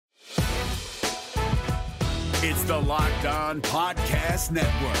It's the Locked On Podcast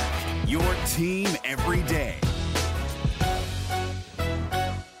Network, your team every day.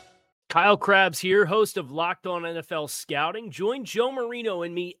 Kyle Krabs here, host of Locked On NFL Scouting. Join Joe Marino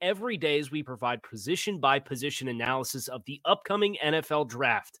and me every day as we provide position-by-position analysis of the upcoming NFL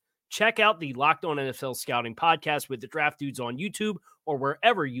Draft. Check out the Locked On NFL Scouting podcast with the Draft Dudes on YouTube or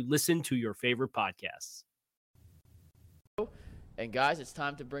wherever you listen to your favorite podcasts. And guys, it's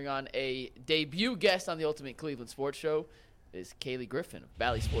time to bring on a debut guest on the Ultimate Cleveland Sports Show. It is Kaylee Griffin,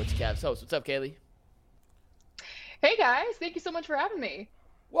 Valley Sports Cavs host. What's up, Kaylee? Hey guys, thank you so much for having me.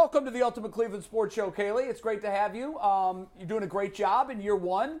 Welcome to the Ultimate Cleveland Sports Show, Kaylee. It's great to have you. You're doing a great job in year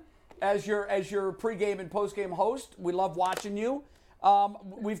one as your pregame and postgame host. We love watching you.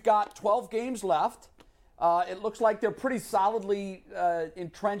 We've got 12 games left. It looks like they're pretty solidly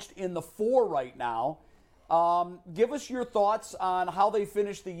entrenched in the 4 right now. Give us your thoughts on how they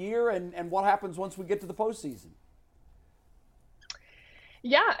finish the year and what happens once we get to the postseason.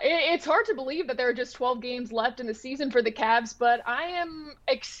 Yeah, it's hard to believe that there are just 12 games left in the season for the Cavs, but I am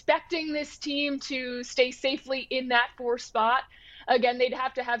expecting this team to stay safely in that 4 spot. Again, they'd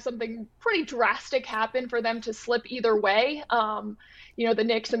have to have something pretty drastic happen for them to slip either way. The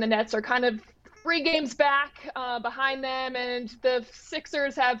Knicks and the Nets are kind of 3 games back behind them, and the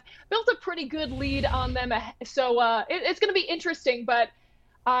Sixers have built a pretty good lead on them. So it's going to be interesting, but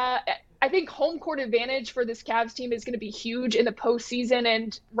I think home court advantage for this Cavs team is going to be huge in the postseason.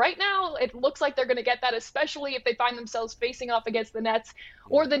 And right now it looks like they're going to get that, especially if they find themselves facing off against the Nets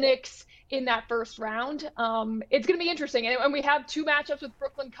or the Knicks in that first round. It's going to be interesting. And we have 2 matchups with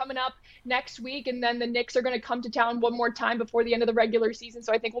Brooklyn coming up next week. And then the Knicks are going to come to town one more time before the end of the regular season.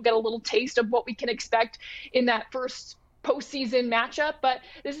 So I think we'll get a little taste of what we can expect in that first postseason matchup. But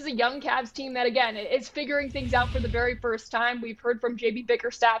this is a young Cavs team that, again, is figuring things out for the very first time. We've heard from JB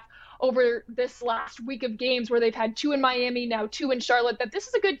Bickerstaff over this last week of games where they've had 2 in Miami, now 2 in Charlotte, that this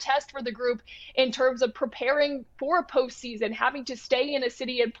is a good test for the group in terms of preparing for a postseason, having to stay in a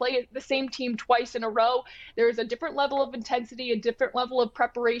city and play the same team twice in a row. There's a different level of intensity, a different level of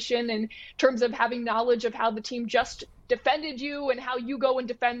preparation in terms of having knowledge of how the team just defended you and how you go and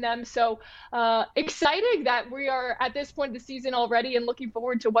defend them. So exciting that we are at this point of the season already and looking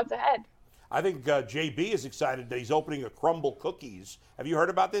forward to what's ahead. I think JB is excited that he's opening a Crumble Cookies. Have you heard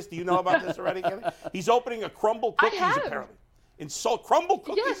about this? Do you know about this already, Kelly? He's opening a Crumble Cookies, apparently. And so Crumble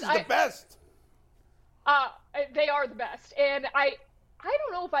Cookies is the best. They are the best. And I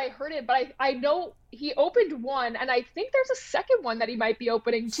don't know if I heard it, but I know he opened one, and I think there's a second one that he might be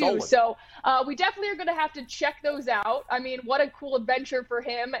opening too. So we definitely are going to have to check those out. I mean, what a cool adventure for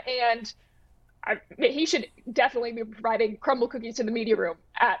him. And he should definitely be providing Crumble Cookies to the media room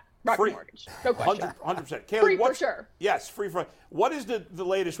at Rocket Mortgage. No question. 100%. Kaylee, free for sure. Yes, free for. What is the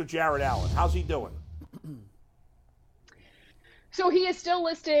latest with Jared Allen? How's he doing? So he is still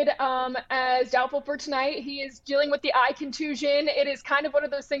listed as doubtful for tonight. He is dealing with the eye contusion. It is kind of one of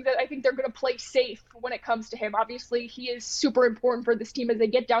those things that I think they're going to play safe when it comes to him. Obviously, he is super important for this team as they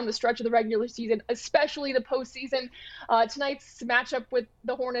get down the stretch of the regular season, especially the postseason. Tonight's matchup with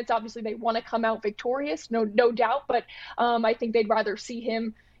the Hornets, obviously they want to come out victorious, no doubt, but I think they'd rather see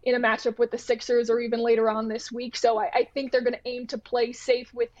him in a matchup with the Sixers or even later on this week. So I think they're going to aim to play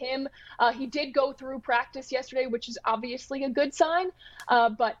safe with him. He did go through practice yesterday, which is obviously a good sign,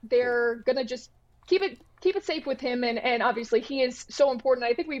 but they're going to just keep it safe with him. And obviously he is so important.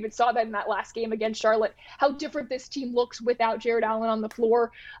 I think we even saw that in that last game against Charlotte, how different this team looks without Jared Allen on the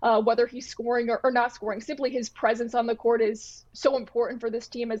floor, whether he's scoring or not scoring. Simply his presence on the court is so important for this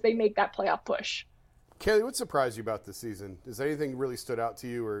team as they make that playoff push. Kaylee, what surprised you about this season? Is anything really stood out to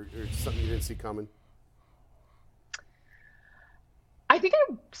you or something you didn't see coming? I think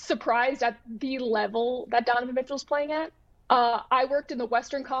I'm surprised at the level that Donovan Mitchell's playing at. I worked in the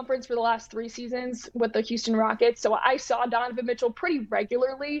Western Conference for the last 3 seasons with the Houston Rockets, so I saw Donovan Mitchell pretty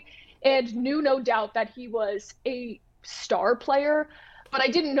regularly and knew no doubt that he was a star player, but I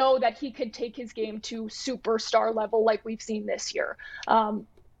didn't know that he could take his game to superstar level like we've seen this year.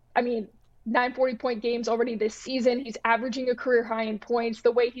 9 40-point games already this season. He's averaging a career high in points.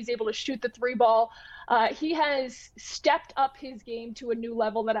 The way he's able to shoot the 3 ball, he has stepped up his game to a new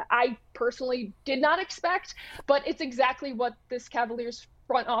level that I personally did not expect, but it's exactly what this Cavaliers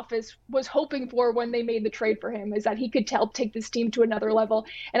front office was hoping for when they made the trade for him, is that he could help take this team to another level.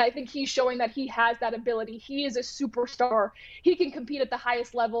 And I think he's showing that he has that ability. He is a superstar. He can compete at the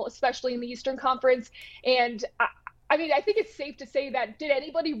highest level, especially in the Eastern Conference. And I think it's safe to say that did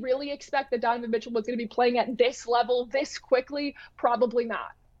anybody really expect that Donovan Mitchell was going to be playing at this level this quickly? Probably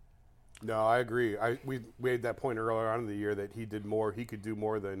not. No, I agree. We made that point earlier on in the year that he did more. He could do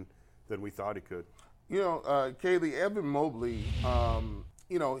more than we thought he could. Kaylee, Evan Mobley,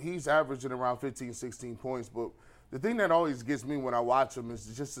 he's averaging around 15, 16 points, but the thing that always gets me when I watch him is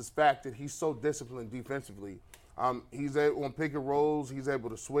just this fact that he's so disciplined defensively. He's able, on pick and rolls, he's able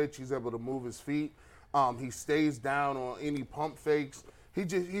to switch, he's able to move his feet. He stays down on any pump fakes.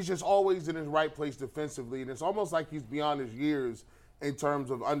 He's just always in his right place defensively, and it's almost like he's beyond his years in terms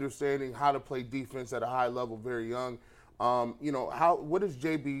of understanding how to play defense at a high level very young. What does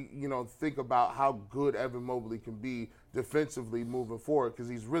JB, think about how good Evan Mobley can be defensively moving forward? Because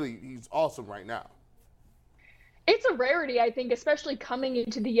he's awesome right now. It's a rarity, I think, especially coming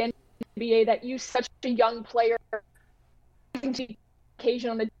into the NBA, that you such a young player to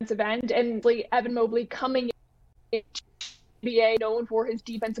occasion on the defensive end, and Evan Mobley coming into the NBA known for his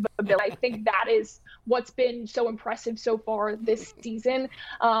defensive ability. I think that is what's been so impressive so far this season.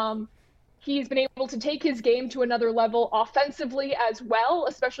 He's been able to take his game to another level offensively as well,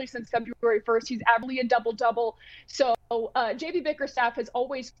 especially since February 1st. He's averaging a double-double. So JB Bickerstaff has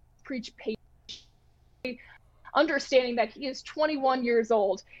always preached patience, understanding that he is 21 years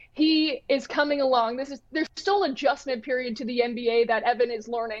old. He is coming along. There's still an adjustment period to the NBA that Evan is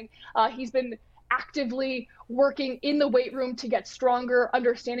learning. He's been actively working in the weight room to get stronger,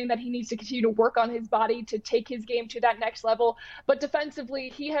 understanding that he needs to continue to work on his body to take his game to that next level. But defensively,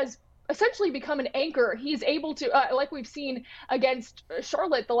 he has essentially become an anchor. He's able to, like we've seen against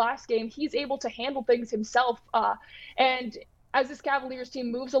Charlotte the last game, he's able to handle things himself. And as this Cavaliers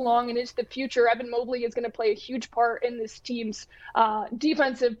team moves along and into the future, Evan Mobley is going to play a huge part in this team's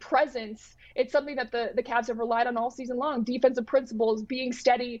defensive presence. It's something that the Cavs have relied on all season long. Defensive principles, being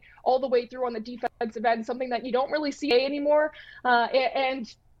steady all the way through on the defensive end, something that you don't really see anymore.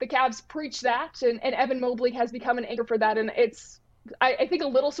 And the Cavs preach that, and Evan Mobley has become an anchor for that. And it's, I think, a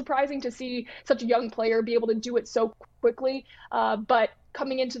little surprising to see such a young player be able to do it so quickly. But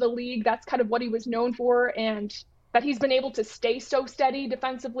coming into the league, that's kind of what he was known for, and that he's been able to stay so steady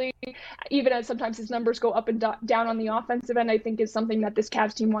defensively, even as sometimes his numbers go up and down on the offensive end, I think is something that this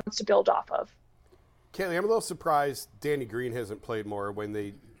Cavs team wants to build off of. Kaylee, I'm a little surprised Danny Green hasn't played more. When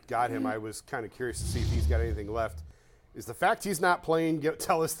they got him, I was kind of curious to see if he's got anything left. Is the fact he's not playing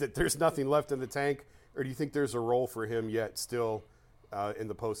tell us that there's nothing left in the tank, or do you think there's a role for him yet still in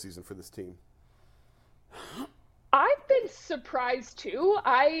the postseason for this team? I've been surprised too.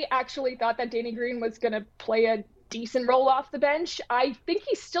 I actually thought that Danny Green was going to play a decent role off the bench. I think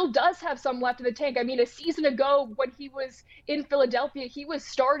he still does have some left in the tank. I mean, a season ago when he was in Philadelphia, he was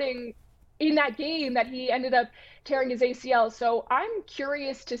starting in that game that he ended up tearing his ACL. So I'm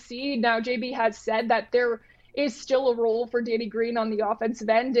curious to see. Now, JB has said that there is still a role for Danny Green on the offensive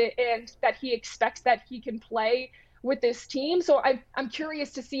end, and that he expects that he can play with this team. So I'm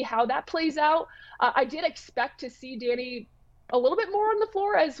curious to see how that plays out. I did expect to see Danny a little bit more on the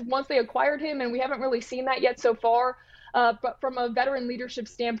floor as once they acquired him, and we haven't really seen that yet so far. But from a veteran leadership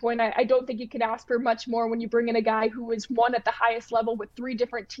standpoint, I don't think you can ask for much more when you bring in a guy who has won at the highest level with 3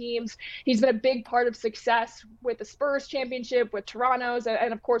 different teams. He's been a big part of success with the Spurs championship, with Toronto's,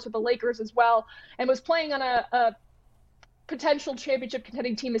 and of course with the Lakers as well, and was playing on a potential championship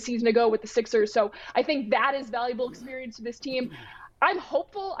contending team a season ago with the Sixers. So I think that is valuable experience to this team. I'm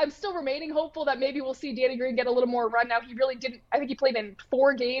hopeful. I'm still remaining hopeful that maybe we'll see Danny Green get a little more run. Now, he really didn't. I think he played in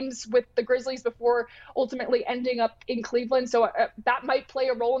 4 games with the Grizzlies before ultimately ending up in Cleveland. So that might play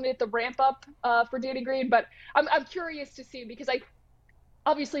a role in it, the ramp up for Danny Green. But I'm curious to see, because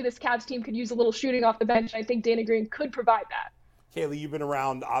obviously this Cavs team could use a little shooting off the bench. And I think Danny Green could provide that. Kaylee, you've been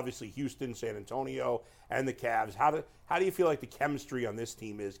around, obviously, Houston, San Antonio, and the Cavs. How do you feel like the chemistry on this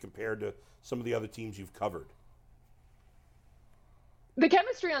team is compared to some of the other teams you've covered? The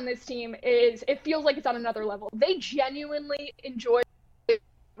chemistry on this team it feels like it's on another level. They genuinely enjoy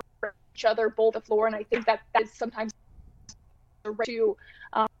each other, both the floor, and I think that is sometimes to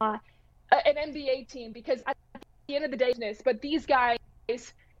an NBA team, because at the end of the day, but these guys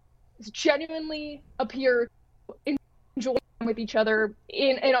genuinely appear to enjoy with each other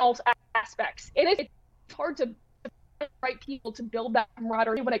in all aspects. And it's hard to right people to build that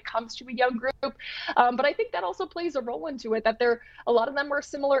camaraderie when it comes to a young group. But I think that also plays a role into it, that a lot of them are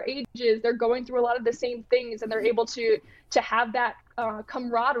similar ages. They're going through a lot of the same things, and they're able to have that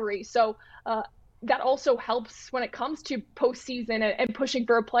camaraderie. So that also helps when it comes to postseason and pushing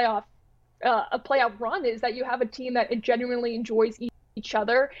for a playoff run, is that you have a team that genuinely enjoys each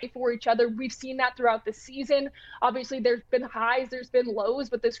other for each other. We've seen that throughout the season. Obviously, there's been highs, there's been lows,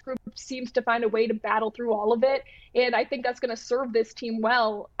 but this group seems to find a way to battle through all of it. And I think that's going to serve this team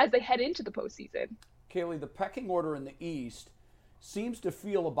well as they head into the postseason. Kaylee, the pecking order in the East seems to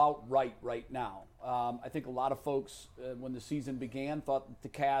feel about right now. I think a lot of folks, when the season began, thought that the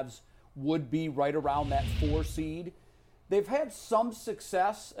Cavs would be right around that 4 seed. They've had some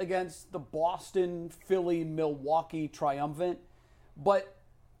success against the Boston, Philly, Milwaukee triumvirate, but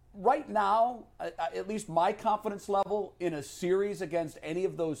right now, at least my confidence level in a series against any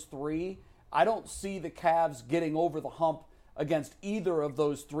of those 3, I don't see the Cavs getting over the hump against either of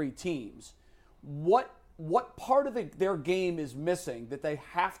those 3 teams. What part of their game is missing that they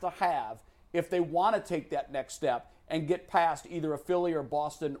have to have if they want to take that next step and get past either a Philly or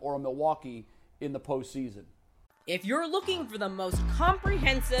Boston or a Milwaukee in the postseason? If you're looking for the most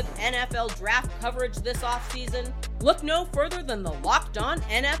comprehensive NFL draft coverage this offseason, look no further than the Locked On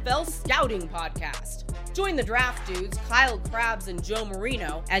NFL Scouting Podcast. Join the draft dudes, Kyle Krabs and Joe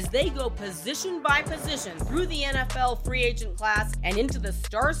Marino, as they go position by position through the NFL free agent class and into the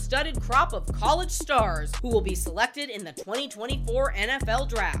star-studded crop of college stars who will be selected in the 2024 NFL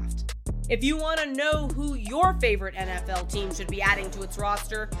Draft. If you want to know who your favorite NFL team should be adding to its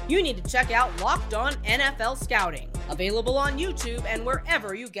roster, you need to check out Locked On NFL Scouting, available on YouTube and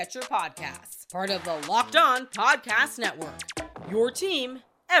wherever you get your podcasts. Part of the Locked On Podcast Network, your team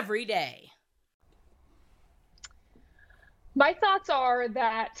every day. My thoughts are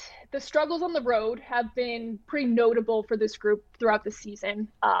that the struggles on the road have been pretty notable for this group throughout the season.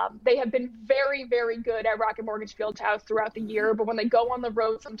 They have been very, very good at Rocket Mortgage Fieldhouse throughout the year, but when they go on the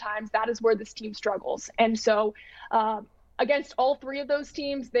road, sometimes that is where this team struggles. And so against all 3 of those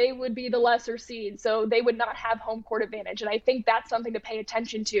teams, they would be the lesser seed, so they would not have home court advantage. And I think that's something to pay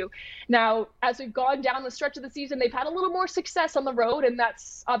attention to. Now, as we've gone down the stretch of the season, they've had a little more success on the road, and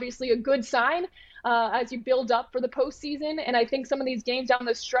that's obviously a good sign as you build up for the postseason. And I think some of these games down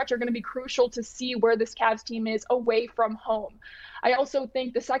the stretch are going to be crucial to see where this Cavs team is away from home. I also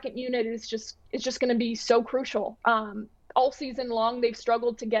think the second unit is just going to be so crucial. All season long, they've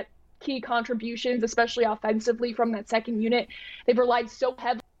struggled to get key contributions, especially offensively, from that second unit. They've relied so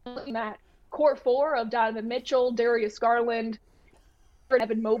heavily on that core 4 of Donovan Mitchell, Darius Garland,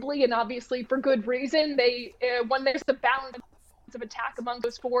 Evan Mobley, and obviously for good reason. They when there's a balance of attack among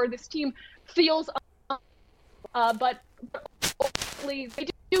those 4, this team feels but they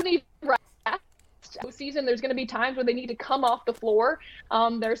do need rest. Season, there's going to be times where they need to come off the floor.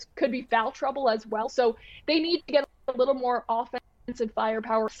 Could be foul trouble as well, so they need to get a little more offensive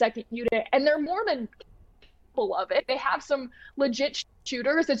firepower second unit, and they're more than capable of it. They have some legit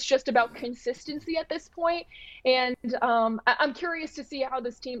shooters. It's just about consistency at this point, and I'm curious to see how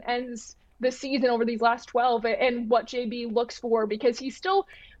this team ends the season over these last 12 and what JB looks for, because he still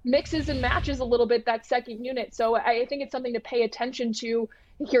mixes and matches a little bit that second unit. So I think it's something to pay attention to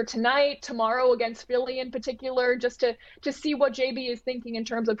here tonight, tomorrow against Philly in particular, just to see what JB is thinking in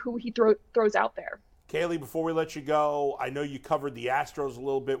terms of who he throws out there. Kaylee, before we let you go, I know you covered the Astros a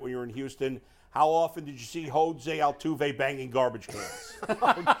little bit when you were in Houston. How often did you see Jose Altuve banging garbage cans? Did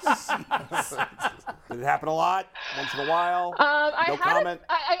it happen a lot? Once in a while? No comment?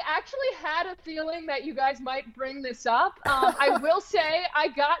 I actually had a feeling that you guys might bring this up. I will say I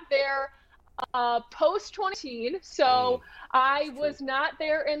got there post-2019, so I was not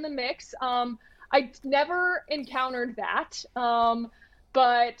there in the mix. I never encountered that,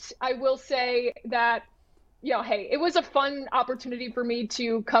 but I will say that, hey, it was a fun opportunity for me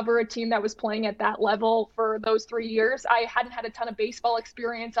to cover a team that was playing at that level for those 3 years. I hadn't had a ton of baseball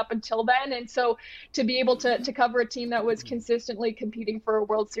experience up until then, and so to be able to cover a team that was consistently competing for a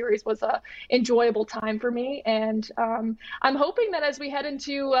World Series was a enjoyable time for me. And I'm hoping that as we head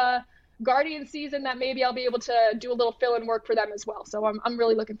into Guardian season, that maybe I'll be able to do a little fill-in work for them as well. So I'm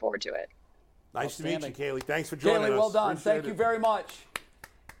really looking forward to it. Nice to meet you, Kaylee. Thanks for joining us. Kaylee, well done. Appreciate Thank it. you very much.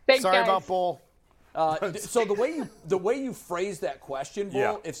 Thanks, Sorry guys. about Bull. So the way you phrase that question, Bull,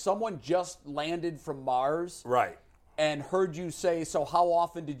 Yeah. if someone just landed from Mars Right. and heard you say, so how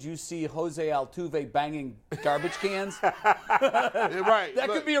often did you see Jose Altuve banging garbage cans? Right. That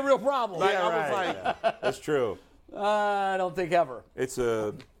could be a real problem. Like, I was like, Yeah, that's true. I don't think ever. It's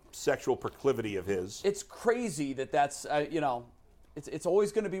a sexual proclivity of his. It's crazy that's it's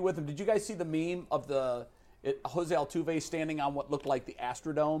always going to be with him. Did you guys see the meme of Jose Altuve standing on what looked like the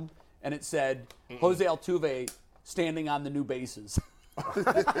Astrodome, and it said Jose Altuve standing on the new bases?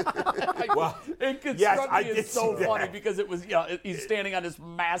 Well, It could yes, struck I me did as so see that. funny because it was he's standing on this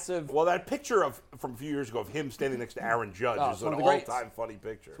massive. Well, that picture from a few years ago of him standing next to Aaron Judge Oh, is it's one an of the greats. all-time funny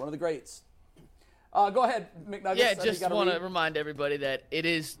picture. One of the greats. Go ahead, McNuggets. Yeah, I know you just gotta want to leave. remind everybody that it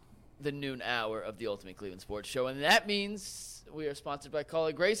is the noon hour of the Ultimate Cleveland Sports Show, and that means we are sponsored by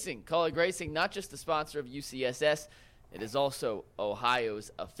Colleague Racing. Colleague Racing, not just the sponsor of UCSS, it is also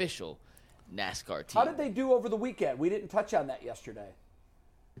Ohio's official NASCAR team. How did they do over the weekend? We didn't touch on that yesterday.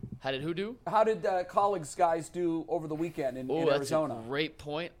 How did who do? How did Colleagues guys do over the weekend in Arizona? That's a great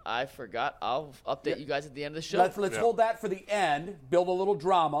point. I forgot. I'll update you guys at the end of the show. Let's hold that for the end. Build a little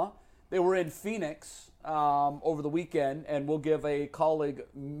drama. They were in Phoenix over the weekend, and we'll give a colleague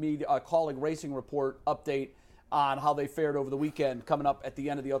racing report update on how they fared over the weekend coming up at the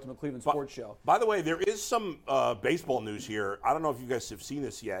end of the Ultimate Cleveland Sports Show. By the way, there is some baseball news here. I don't know if you guys have seen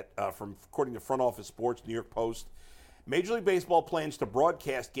this yet. According to Front Office Sports, New York Post, Major League Baseball plans to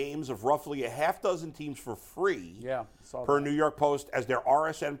broadcast games of roughly a half dozen teams for free per New York Post as their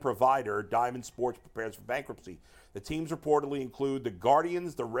RSN provider, Diamond Sports, prepares for bankruptcy. The teams reportedly include the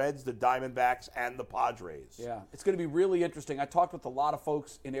Guardians, the Reds, the Diamondbacks, and the Padres. Yeah, it's going to be really interesting. I talked with a lot of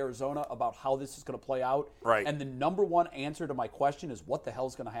folks in Arizona about how this is going to play out. Right. And the number one answer to my question is what the hell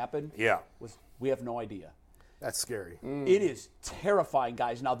is going to happen? Yeah. We have no idea. That's scary. It is terrifying,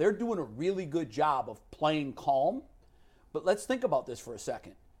 guys. Now, they're doing a really good job of playing calm, but let's think about this for a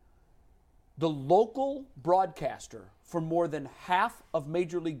second. The local broadcaster for more than half of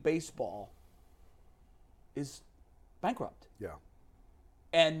Major League Baseball is bankrupt. Yeah.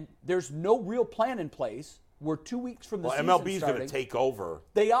 And there's no real plan in place. We're 2 weeks from the season MLB is starting. going to take over.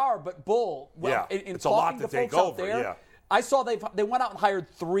 They are, but it's a lot to take over. There, I saw they went out and hired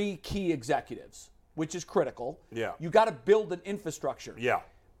 3 key executives, which is critical. Yeah. You got to build an infrastructure. Yeah.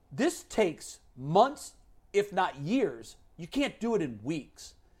 This takes months, if not years. You can't do it in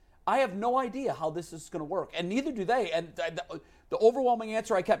weeks. I have no idea how this is going to work, and neither do they. And the overwhelming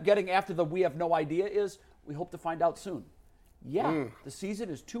answer I kept getting after the "we have no idea" is, we hope to find out soon. Yeah, the season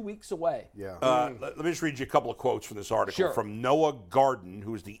is 2 weeks away. Yeah. Let me just read you a couple of quotes from this article from Noah Garden,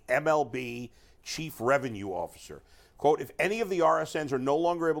 who's the MLB Chief Revenue Officer. Quote, if any of the RSNs are no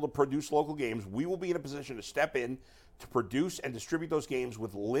longer able to produce local games, we will be in a position to step in to produce and distribute those games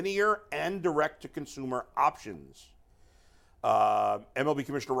with linear and direct-to-consumer options. MLB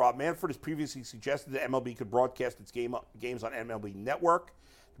Commissioner Rob Manfred has previously suggested that MLB could broadcast its games on MLB Network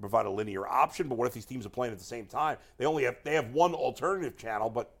to provide a linear option. But what if these teams are playing at the same time? They have one alternative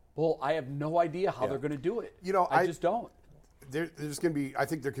channel, but I have no idea how they're going to do it. I just don't. There's going to be. I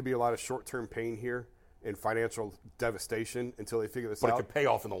think there could be a lot of short-term pain here and financial devastation until they figure this out. But it could pay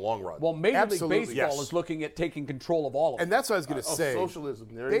off in the long run. Well, Major League Baseball is looking at taking control of all of it. And that's what I was going to say. Socialism.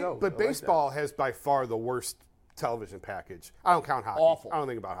 There you go. But baseball has by far the worst television package. I don't count hockey. Awful. I don't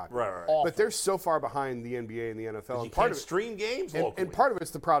think about hockey. Right. Awful. But they're so far behind the NBA and the NFL. You can't stream games locally. And part of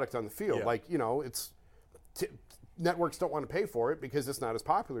it's the product on the field. Yeah. Like, it's networks don't want to pay for it because it's not as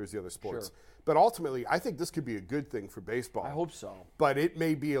popular as the other sports. Sure. But ultimately, I think this could be a good thing for baseball. I hope so. But it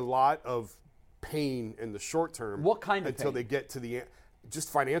may be a lot of pain in the short term. What kind of until pain? they get to the just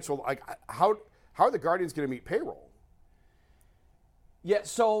financial. Like, how are the Guardians going to meet payroll? Yeah.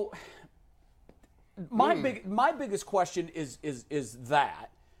 So my biggest question is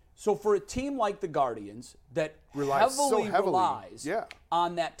that. So for a team like the Guardians that heavily relies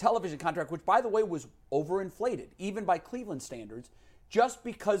on that television contract, which by the way was overinflated even by Cleveland standards, just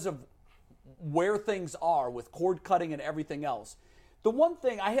because of where things are with cord cutting and everything else. The one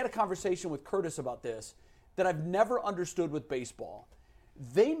thing, I had a conversation with Curtis about this that I've never understood with baseball.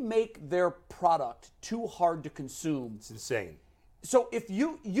 They make their product too hard to consume. It's insane. So if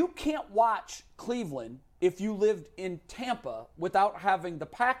you can't watch Cleveland if you lived in Tampa without having the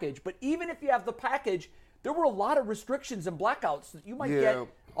package, but even if you have the package, there were a lot of restrictions and blackouts that you might get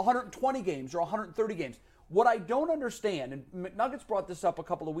 120 games or 130 games. What I don't understand, and McNuggets brought this up a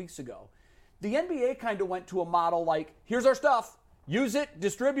couple of weeks ago, the NBA kind of went to a model like, here's our stuff, use it,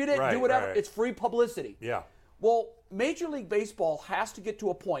 distribute it, do whatever. Right. It's free publicity. Yeah. Well, Major League Baseball has to get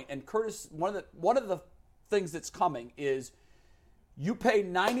to a point, and Curtis, one of the things that's coming is you pay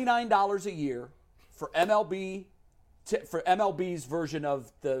 $99 a year for MLB's version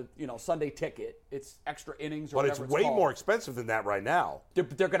of the Sunday ticket. It's extra innings or whatever. But it's way more expensive than that right now. They're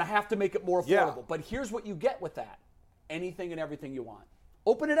going to have to make it more affordable. Yeah. But here's what you get with that: anything and everything you want.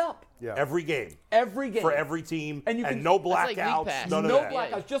 Open it up. Yeah. Every game. Every game for every team, and can, no blackouts. Like none no of that.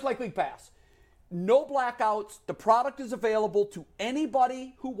 blackouts, just like League Pass. No blackouts. The product is available to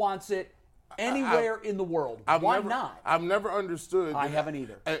anybody who wants it. Anywhere in the world. Why not? I've never understood. I haven't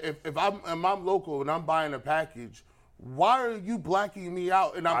either. If I'm local and I'm buying a package, why are you blacking me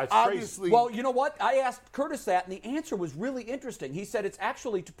out? And I'm obviously. Well, you know what? I asked Curtis that, and the answer was really interesting. He said it's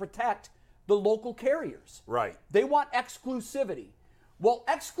actually to protect the local carriers. Right. They want exclusivity. Well,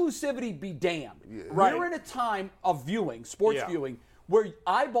 exclusivity be damned. Yeah. Right. We're in a time of viewing, sports viewing, where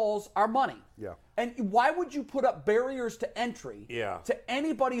eyeballs are money. Yeah. And why would you put up barriers to entry to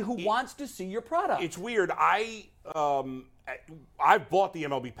anybody who wants to see your product? It's weird. I I've bought the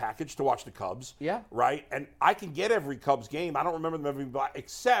MLB package to watch the Cubs. Yeah. Right? And I can get every Cubs game. I don't remember them every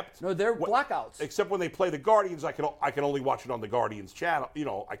except No, they're blackouts. Except when they play the Guardians, I can only watch it on the Guardians channel.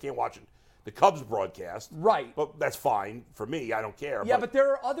 I can't watch it the Cubs broadcast. Right. But that's fine for me. I don't care. Yeah, but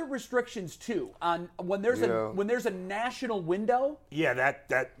there are other restrictions too. On when there's a national window. Yeah,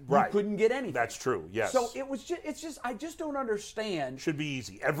 that right. You couldn't get anything. That's true. Yes. So it's just I just don't understand. Should be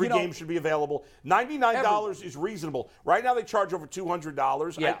easy. Every game should be available. $99 is reasonable. Right now they charge over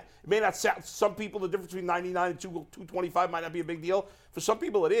 $200. Yeah. It may not sound, some people the difference between $99 and $225 might not be a big deal. For some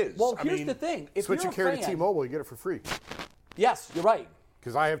people it is. Well, here's the thing. If switch your carrier to T-Mobile, you get it for free. Yes, you're right.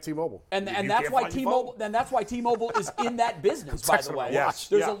 Because I have T-Mobile. And that's why T-Mobile. And that's why T-Mobile is in that business. By the way, yes.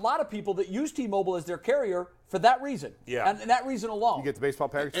 There's a lot of people that use T-Mobile as their carrier for that reason. Yeah. And that reason alone. You get the baseball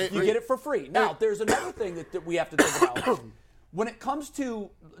package for free. You get it for free. Now, there's another thing that we have to think about. When it comes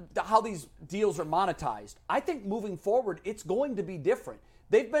to how these deals are monetized, I think moving forward, it's going to be different.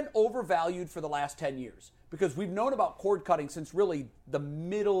 They've been overvalued for the last 10 years because we've known about cord cutting since really the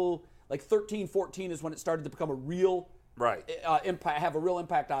middle, like 13, 14 is when it started to become a real have a real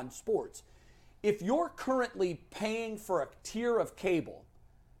impact on sports. If you're currently paying for a tier of cable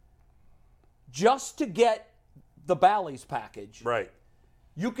just to get the Bally's package, right,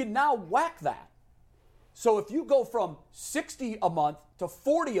 you can now whack that. So if you go from $60 a month to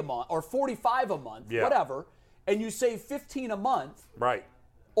 $40 a month or $45 a month, whatever, and you save $15 a month, right,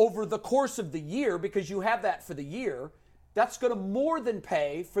 over the course of the year because you have that for the year. That's going to more than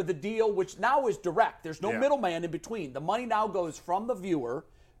pay for the deal, which now is direct. There's no middleman in between. The money now goes from the viewer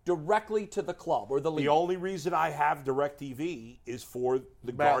directly to the club or the league. The only reason I have DirecTV is for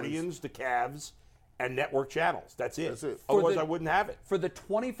the Guardians, the Cavs, and network channels. That's it. Otherwise, I wouldn't have it. For the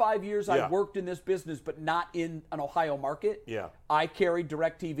 25 years I've worked in this business, but not in an Ohio market, I carried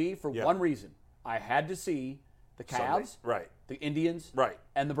DirecTV for one reason. I had to see the Cavs, the Indians,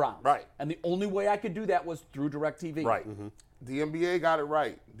 and the Browns. Right. And the only way I could do that was through DirecTV. Right. Mm-hmm. The NBA got it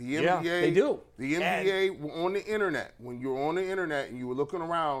right. The NBA, they do. The NBA on the internet. When you're on the internet and you were looking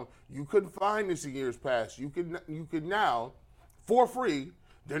around, you couldn't find this in years past. You could now, for free.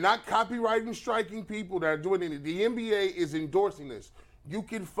 They're not copyrighting, striking people that are doing it. The NBA is endorsing this. You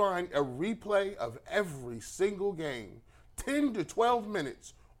can find a replay of every single game, 10 to 12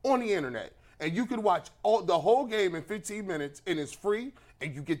 minutes on the internet. And you can watch the whole game in 15 minutes, and it's free,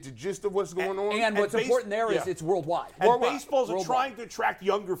 and you get the gist of what's going on. And what's important there is it's worldwide. And baseballs are trying to attract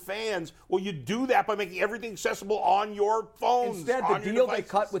younger fans. Well, you do that by making everything accessible on your phones. Instead, the deal they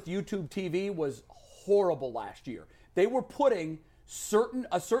cut with YouTube TV was horrible last year. They were putting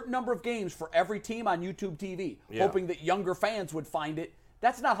a certain number of games for every team on YouTube TV, hoping that younger fans would find it.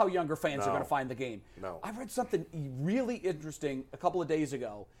 That's not how younger fans are going to find the game. No. I read something really interesting a couple of days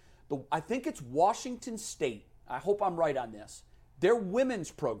ago. I think it's Washington State. I hope I'm right on this. Their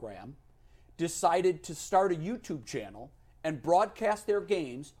women's program decided to start a YouTube channel and broadcast their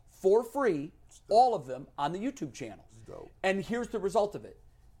games for free, all of them, on the YouTube channel. And here's the result of it.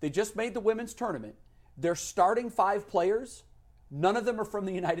 They just made the women's tournament. Their starting 5 players, none of them are from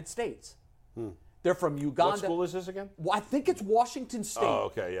the United States. They're from Uganda. What school is this again? Well, I think it's Washington State.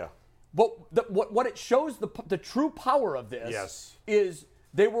 Oh, okay, yeah. But what it shows, the true power of this is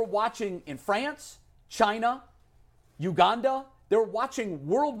they were watching in France, China, Uganda. They were watching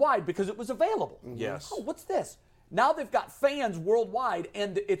worldwide because it was available. Yes. Oh, what's this? Now they've got fans worldwide,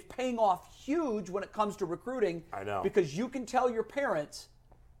 and it's paying off huge when it comes to recruiting. I know. Because you can tell your parents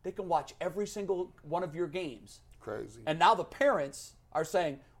they can watch every single one of your games. Crazy. And now the parents are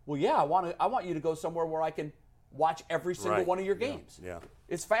saying, well, yeah, I want you to go somewhere where I can watch every single one of your games. Yeah.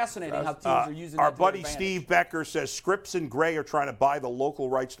 It's fascinating how teams are using that our to buddy their advantage. Steve Becker says Scripps and Gray are trying to buy the local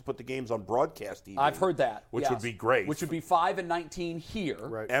rights to put the games on broadcast TV. I've heard that. Which would be great. Which would be 5 and 19 here.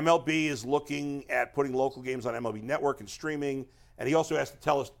 Right. MLB is looking at putting local games on MLB Network and streaming. And he also asked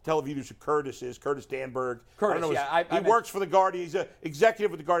to tell viewers who Curtis is, Curtis Danberg. Curtis, I don't know he works for the Guardian. He's an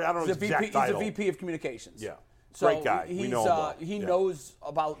executive with the Guardian. I don't know his exact title. He's a VP of Communications. Yeah. So great guy. We know him well. He knows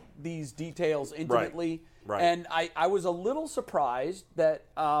about these details intimately. Right. And I was a little surprised that,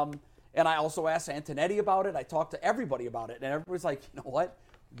 and I also asked Antonetti about it. I talked to everybody about it. And everybody's like, you know what?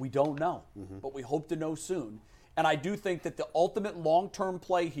 We don't know. But we hope to know soon. And I do think that the ultimate long-term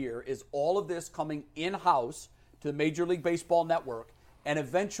play here is all of this coming in-house to the Major League Baseball Network. And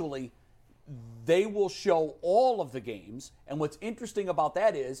eventually, they will show all of the games. And what's interesting about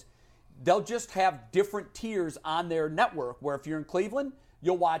that is they'll just have different tiers on their network where if you're in Cleveland,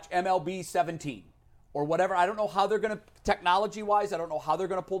 you'll watch MLB 17 or whatever. I don't know how they're going to, technology-wise, I don't know how they're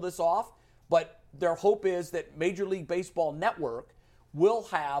going to pull this off. But their hope is that Major League Baseball Network will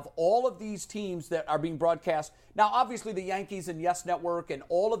have all of these teams that are being broadcast. Now, obviously, the Yankees and Yes Network and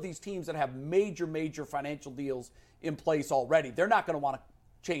all of these teams that have major, major financial deals in place already, they're not going to want to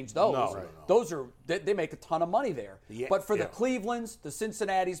change those. No. Those are they make a ton of money there. Yeah, but for the Clevelands, the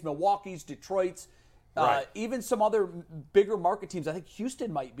Cincinnatis, Milwaukee's, Detroit's, even some other bigger market teams, I think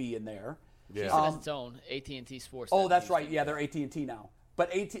Houston might be in there. Yeah. Houston has its own AT&T Sports. Oh, that's right. Yeah, they're AT&T now.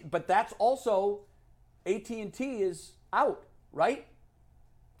 But that's also AT&T is out, right?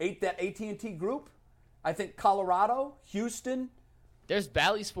 That AT&T group. I think Colorado, Houston. There's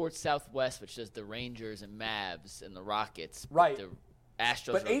Bally Sports Southwest, which does the Rangers and Mavs and the Rockets. Right. The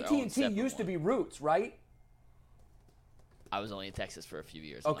Astros. But are their own AT&T separate used to one. be Roots, right? I was only in Texas for a few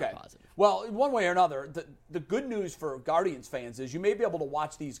years. I'm Okay. not positive. Well, one way or another, the good news for Guardians fans is you may be able to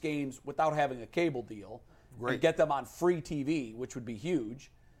watch these games without having a cable deal and get them on free TV, which would be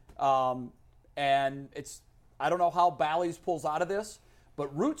huge. And I don't know how Bally's pulls out of this,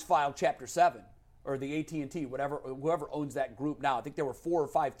 but Roots filed Chapter 7, or the AT&T, whoever owns that group now. I think there were 4 or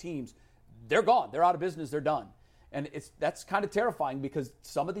 5 teams. They're gone. They're out of business. They're done. And that's kind of terrifying because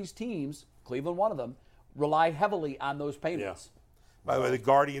some of these teams, Cleveland one of them, rely heavily on those payments. Yeah. By the way, the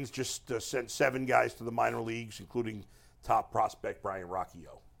Guardians just sent 7 guys to the minor leagues, including top prospect Brian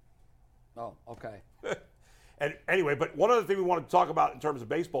Rocchio. Oh, okay. And anyway, but one other thing we wanted to talk about in terms of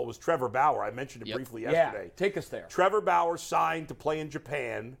baseball was Trevor Bauer. I mentioned it briefly yesterday. Yeah, take us there. Trevor Bauer signed to play in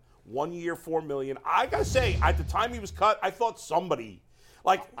Japan, 1 year, $4 million. I gotta say, at the time he was cut, I thought somebody,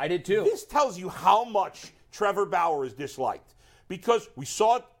 I did too. This tells you how much Trevor Bauer is disliked because we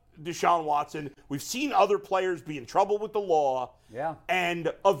saw Deshaun Watson. We've seen other players be in trouble with the law. Yeah.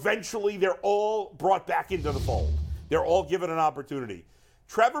 And eventually they're all brought back into the fold. They're all given an opportunity.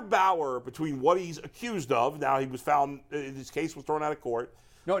 Trevor Bauer, between what he's accused of, now he was found, his case was thrown out of court.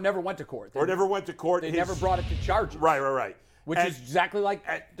 No, it never went to court. Never went to court. They never brought it to charges. Right. Which is exactly like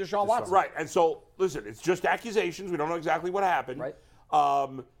Deshaun Watson. Right. And so, listen, it's just accusations. We don't know exactly what happened. Right.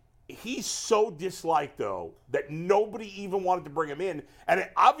 He's so disliked, though, that nobody even wanted to bring him in. And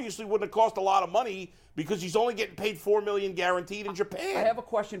it obviously wouldn't have cost a lot of money because he's only getting paid $4 million guaranteed in Japan. I have a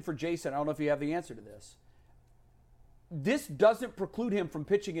question for Jason. I don't know if you have the answer to this. This doesn't preclude him from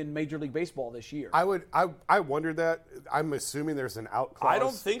pitching in Major League Baseball this year. I wondered that. I'm assuming there's an out clause. I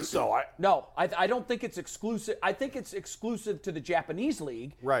don't think so. No, I don't think it's exclusive. I think it's exclusive to the Japanese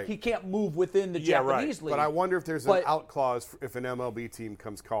league. Right. He can't move within the Japanese league. But I wonder if there's an out clause if an MLB team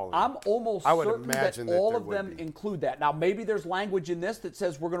comes calling. I'm almost certain that that all there of would them be. include that. Now, maybe there's language in this that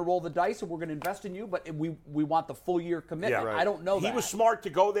says we're going to roll the dice and we're going to invest in you, but we want the full year commitment. Yeah, right. I don't know that. He was smart to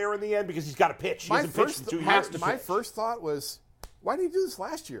go there in the end because he's got to pitch. He hasn't pitched in 2 years. My first thought was, why didn't he do this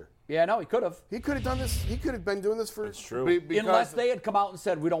last year? Yeah, no, he could have. He could have done this. He could have been doing this for. That's true. Unless they had come out and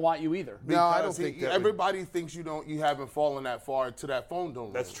said, we don't want you either. No, I don't think that. Everybody thinks you haven't fallen that far to that phone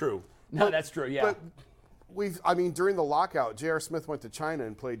dome. That's true. No, that's true, yeah. But during the lockout, J.R. Smith went to China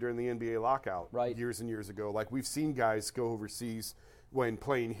and played during the NBA lockout years and years ago. Like, we've seen guys go overseas when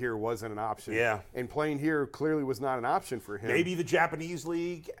playing here wasn't an option. Yeah. And playing here clearly was not an option for him. Maybe the Japanese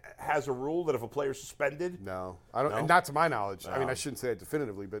league has a rule that if a player's suspended. No. I don't. No? And not to my knowledge. No. I mean, I shouldn't say it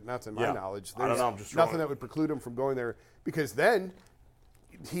definitively, but not to my knowledge. I don't know. I'm There's just nothing throwing that would preclude him from going there because then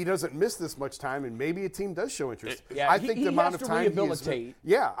he doesn't miss this much time, and maybe a team does show interest. I think the amount of time rehabilitate.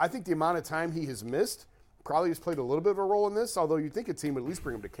 I think the amount of time he has missed probably has played a little bit of a role in this. Although you'd think a team would at least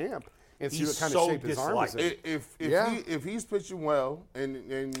bring him to camp and see what kind of shape his arm is in. If he's pitching well,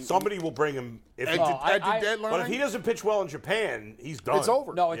 and somebody will bring him at the deadline. But if he doesn't pitch well in Japan, he's done. It's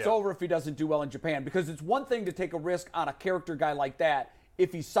over. No, it's over if he doesn't do well in Japan because it's one thing to take a risk on a character guy like that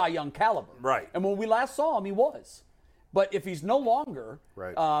if he's Cy Young caliber. Right. And when we last saw him, he was. But if he's no longer,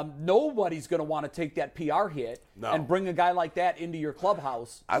 nobody's going to want to take that PR hit and bring a guy like that into your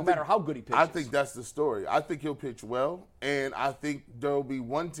clubhouse, no matter how good he pitches. I think that's the story. I think he'll pitch well, and I think there'll be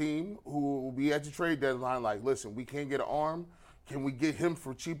one team who will be at the trade deadline like, listen, we can't get an arm. Can we get him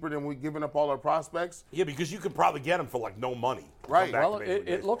for cheaper than we're giving up all our prospects? Yeah, because you could probably get him for like no money. Right. Well,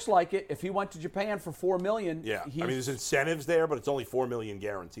 it looks like it. If he went to Japan for $4 million, I mean, there's incentives there, but it's only $4 million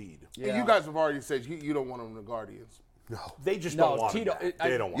guaranteed. Yeah. And you guys have already said you don't want him in the Guardians. No, they just don't want Tito, him.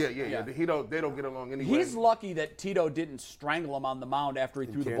 They don't want him. Yeah. They don't get along anyway. He's lucky that Tito didn't strangle him on the mound after he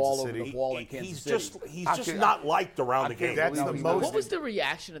threw the ball over the wall in Kansas City. He's just not liked around the game. That's the most. What was the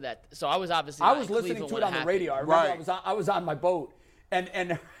reaction to that? So I was obviously. I was listening to it on the radio. I remember I was on my boat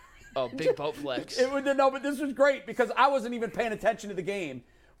and. Oh, big boat flex. But this was great because I wasn't even paying attention to the game.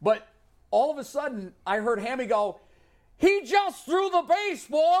 But all of a sudden, I heard Hammy go, "He just threw the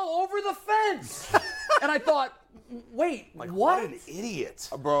baseball over the fence," and I thought. Wait, what? What an idiot.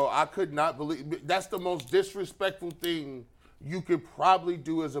 Bro, I could not believe that's the most disrespectful thing you could probably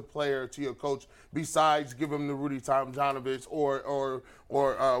do as a player to your coach besides give him the Rudy Tomjanovich or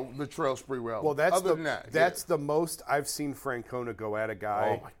Latrell Sprewell? Well, that's Other than that, that's the most I've seen Francona go at a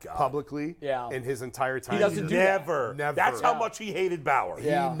guy publicly in his entire time. He doesn't do never. Never. That's how much he hated Bauer.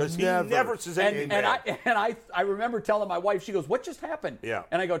 Yeah. Because he never says anything bad. And I remember telling my wife, she goes, "What just happened?" Yeah.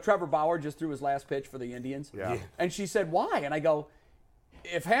 And I go, "Trevor Bauer just threw his last pitch for the Indians." Yeah. And she said, "Why?" And I go,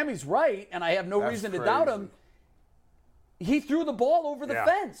 "If Hammy's right, and I have no reason to doubt him, he threw the ball over the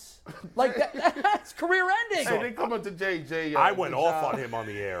fence. Like, that's career-ending." Hey, they come up to JJ. I went off on him on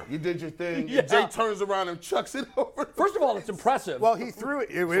the air. You did your thing. Yeah. Jay turns around and chucks it over. First of all, it's impressive. Well, he threw it.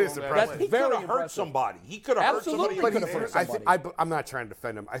 It is impressive. He very could have hurt impressive. somebody. He could have hurt somebody. Absolutely could have hurt somebody. I'm not trying to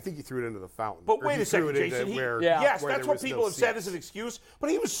defend him. I think he threw it into the fountain. But Or wait he a second, threw it into Jason. Yes, where that's there what was people no have said seats. as an excuse. But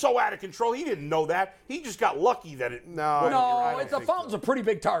he was so out of control. He didn't know that. He just got lucky that it. No, I no, don't the think fountain's so. a pretty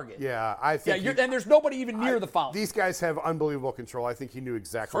big target. Yeah, I think. And there's nobody even near the fountain. These guys have unbelievable control. I think he knew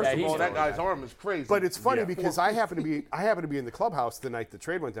exactly. First what of he all, was that doing. guy's arm is crazy. But it's funny because I happened to be in the clubhouse the night the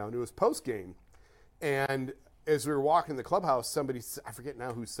trade went down. It was post game, and as we were walking in the clubhouse, somebody, I forget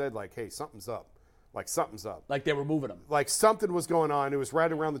now who said, like, "Hey, something's up." Like, something's up. Like they were moving him. Like something was going on. It was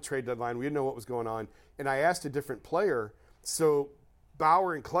right around the trade deadline. We didn't know what was going on. And I asked a different player. So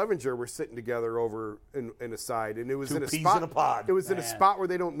Bauer and Clevenger were sitting together over in a side, and it was Two in a peas spot. in a pod. It was in a spot where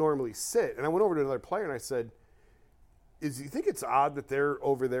they don't normally sit. And I went over to another player and I said, "You think it's odd that they're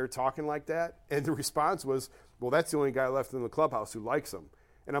over there talking like that?" And the response was, "Well, that's the only guy left in the clubhouse who likes him."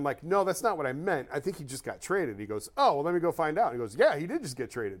 And I'm like, "No, that's not what I meant. I think he just got traded." He goes, "Oh, well, let me go find out." He goes, "Yeah, he did just get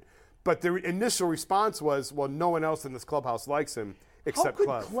traded." But the initial response was, "Well, no one else in this clubhouse likes him except How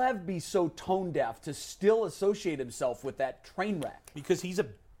Clev." could Clev be so tone deaf to still associate himself with that train wreck? Because he's a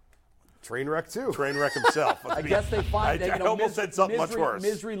Train wreck too. train wreck himself. I guess they find that, I almost said something much worse.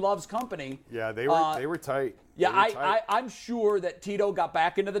 Misery loves company. Yeah, they were tight. Yeah, They were tight. I'm sure that Tito got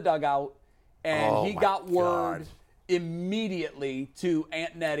back into the dugout and he my got word God. immediately to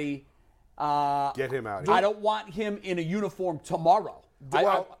Antonetti. Get him out of here. I don't want him in a uniform tomorrow.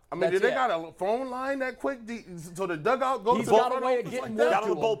 Well, I mean, that's did they it. got a phone line that quick? So the dugout goes He's to the got a front way of office getting like word that? Got on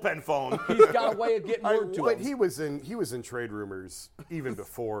the bullpen phone. He's got a way of getting word to But him. he was in trade rumors even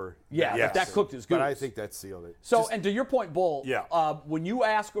before. Yeah, Yes. but that cooked his goose. But I think that sealed it. So, and to your point, Bull, Yeah. when you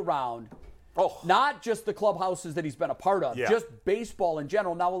ask around, Oh. not just the clubhouses that he's been a part of, Yeah. just baseball in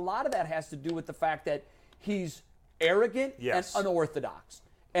general. Now, a lot of that has to do with the fact that he's arrogant Yes. and unorthodox.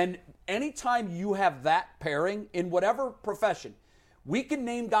 And anytime you have that pairing in whatever profession, we can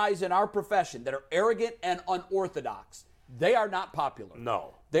name guys in our profession that are arrogant and unorthodox. They are not popular.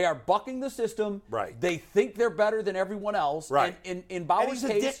 No. They are bucking the system. Right. They think they're better than everyone else. Right. And in And Bauer's he's a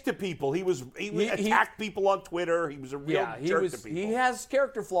case, dick to people. He he- attacked people on Twitter. He was a real yeah, jerk to people. he has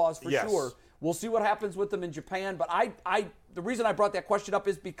character flaws for Yes. sure. We'll see what happens with him in Japan. But the reason I brought that question up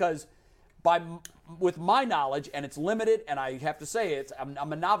is because with my knowledge, and it's limited, and I have to say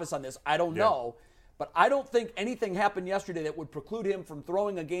I'm a novice on this. I don't know. But I don't think anything happened yesterday that would preclude him from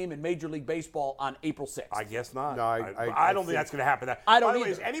throwing a game in Major League Baseball on April 6th. I guess not. No, I don't think that's going to happen. I don't By the way,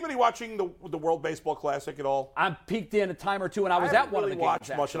 either. is anybody watching the World Baseball Classic at all? I'm peeked in a time or two, and I was I at one really of the watched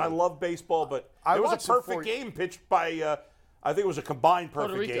games. much, and I actually. love baseball, but I there was watched a some perfect game pitched by, I think it was a combined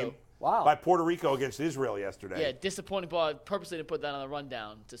perfect Puerto Rico. game Wow. by Puerto Rico against Israel yesterday. Yeah, disappointing ball. I purposely didn't put that on the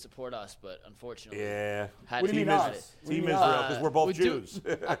rundown to support us, but unfortunately, Yeah. had What to do you do mean it. us? Team Israel, because we're both we do- Jews.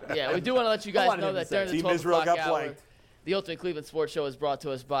 Yeah, we do want to let you guys wanted know him to that say during it. the Team 12 Israel o'clock got hour, blanked. the Ultimate Cleveland Sports Show is brought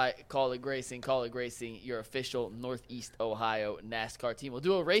to us by Colleague Racing. Colleague Racing, your official Northeast Ohio NASCAR team. We'll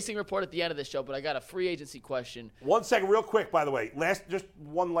do a racing report at the end of the show, but I got a free agency question. 1 second, real quick, by the way. Just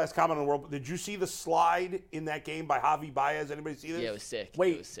one last comment on the world. Did you see the slide in that game by Javi Baez? Anybody see this? Yeah, it was sick. it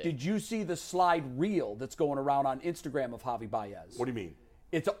Wait, was sick. did you see the slide reel that's going around on Instagram of Javi Baez? What do you mean?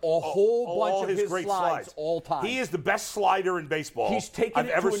 It's a whole All bunch of his great slides all time. He is the best slider in baseball He's taken I've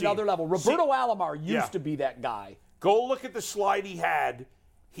it ever to seen. another level. Roberto Alomar used Yeah. to be that guy. Go look at the slide he had.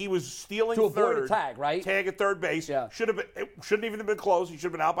 He was stealing To avoid third. a tag, right? Tag at third base. Yeah. It shouldn't even have been close. He should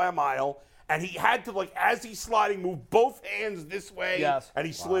have been out by a mile. And he had to, as he's sliding, move both hands this way. Yes. And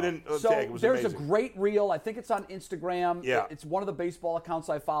he slid in a So tag. It was there's amazing. a great reel. I think it's on Instagram. Yeah. It's one of the baseball accounts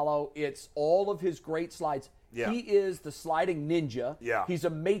I follow. It's all of his great slides. Yeah. He is the sliding ninja. Yeah. He's a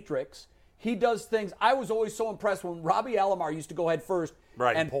matrix. He does things. I was always so impressed when Robbie Alomar used to go head first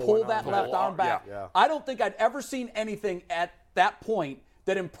Right. and Pull pull one that arm left back. arm back. Yeah. I don't think I'd ever seen anything at that point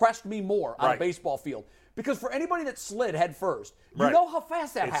that impressed me more on a Right. baseball field. Because for anybody that slid head first, you Right. know how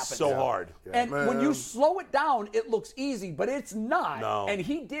fast that It's happens. so hard. And when you slow it down, it looks easy, but it's not. No. And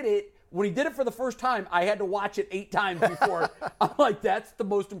he did it. When he did it for the first time, I had to watch it 8 times before. I'm like, that's the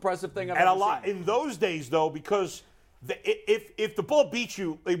most impressive thing I've And ever a lot seen. in those days, though, because if the ball beats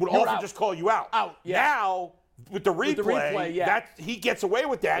you, they would often just call you out. Out, yeah. Now, with the replay, yeah. he gets away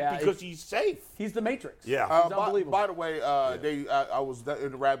with that because he's safe. He's the Matrix. Yeah. He's unbelievable. By the way, I was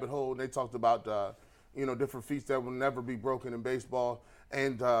in the rabbit hole, and they talked about different feats that will never be broken in baseball.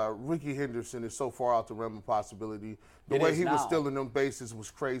 And Ricky Henderson is so far out the realm of possibility. The way he was stealing them bases was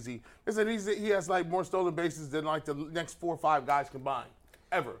crazy. Listen, he has like more stolen bases than like the next 4 or 5 guys combined,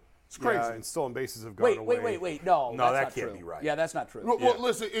 ever. It's crazy. Yeah, and stolen bases have gone away. Wait. No, that's that not can't true. be right. Yeah, that's not true. Well,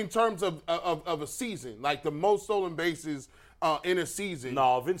 listen, in terms of a season, like the most stolen bases in a season.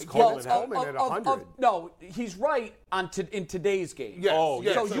 No, Vince Coleman at 100. No, he's right in today's game.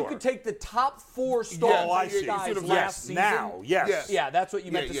 Yes, So you could take the top 4 stolen base guys last season. Now, yes. Yeah, that's what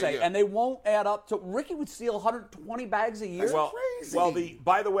you meant to say. Yeah. And they won't add up to. Ricky would steal 120 bags a year. Well, crazy. well,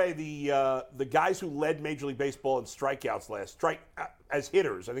 by the way, the guys who led Major League Baseball in strikeouts as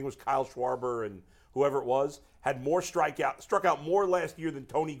hitters, I think it was Kyle Schwarber and whoever it was, had more struck out more last year than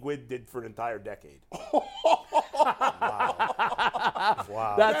Tony Gwynn did for an entire decade.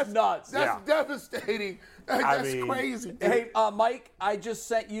 Wow. That's nuts. That's devastating. That's crazy. Hey, Mike, I just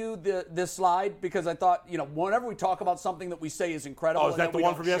sent you this slide because I thought, whenever we talk about something that we say is incredible, is that the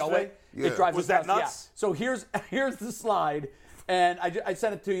one from yesterday? It drives Was us that nuts. nuts? Yeah. So here's the slide, and I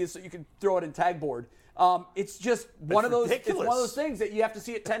sent it to you so you can throw it in tag board. It's just one of those. Ridiculous. It's one of those things that you have to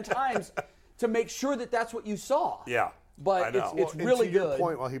see it 10 times to make sure that that's what you saw. Yeah, but I know. it's really to good. Your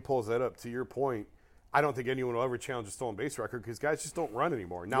point, while he pulls that up, to your point, I don't think anyone will ever challenge a stolen base record because guys just don't run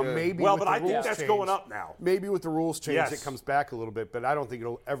anymore. Now maybe Well, with but the I think rules that's change, going up now. Maybe with the rules change, Yes. it comes back a little bit, but I don't think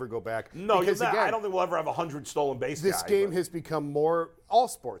it'll ever go back. No, because again, again, I don't think we'll ever have 100 stolen base this guys, game but- has become all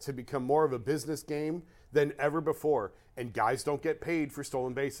sports have become more of a business game than ever before, and guys don't get paid for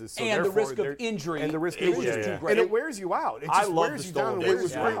stolen bases. So And the therefore risk of injury and the risk of is injury, just too great. and it wears you out. It just I love wears the you down stolen and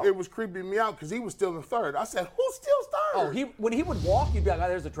base. wears you out. It was creeping me out because he was still in third. I said, who steals third? When he would walk, you'd be like,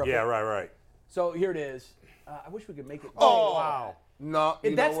 there's a triple. Yeah, right. So here it is. I wish we could make it. Oh, wow. No,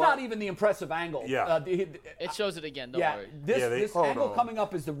 That's not even the impressive angle. Yeah. It shows it again. Don't Yeah, worry. this Hold angle on. coming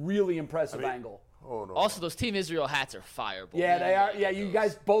up is the really impressive angle. Hold on. Also, those Team Israel hats are fireable. Yeah, Man, they are. gotta Yeah, get you those.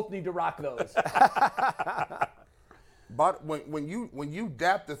 guys both need to rock those. But when you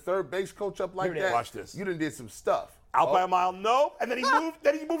dap the third base coach up like Here it that, is. Watch this. you done did some stuff. Out by a mile, nope. And then he moved.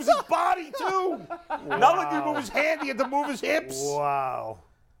 Then he moves his body too. Not only did he move his hand, he had to move his hips. Wow.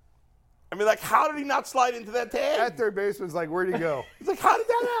 I mean, like, how did he not slide into that tag? That third baseman's like, where'd he go? He's like, how did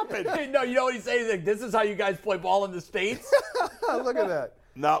that happen? No, you know what he's saying? He's like, this is how you guys play ball in the States? Look at that.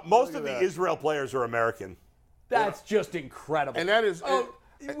 No, most of at the that. Israel players are American. That's just incredible. And that is. I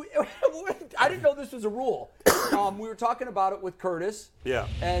didn't know this was a rule. We were talking about it with Curtis. Yeah.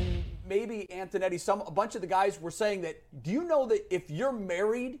 And maybe Antonetti. A bunch of the guys were saying that, do you know that if you're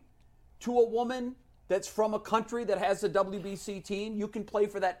married to a woman that's from a country that has a WBC team, you can play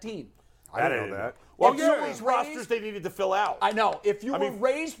for that team? I didn't know that. Well, If some you of were these raised- rosters they needed to fill out. I know. If you were mean-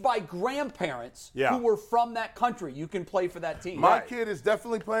 raised by grandparents Yeah. who were from that country, you can play for that team. My kid is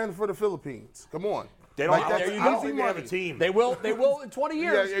definitely playing for the Philippines. Come on. They don't, Like, I that's don't, I don't easy think they have a money. team. They will in 20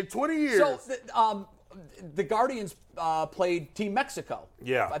 years. Yeah, in 20 years. So the Guardians played Team Mexico.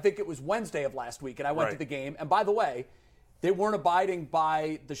 Yeah. I think it was Wednesday of last week, and I went to Right. the game. And by the way, they weren't abiding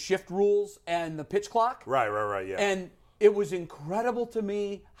by the shift rules and the pitch clock. Right, yeah. And it was incredible to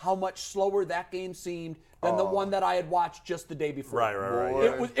me how much slower that game seemed than the one that I had watched just the day before. Right.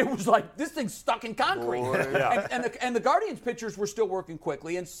 Boy. It was like this thing's stuck in concrete. Boy. Yeah. And the Guardians pitchers were still working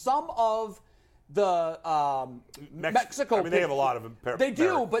quickly, and some of the Mexico. I mean, they have a lot of They do,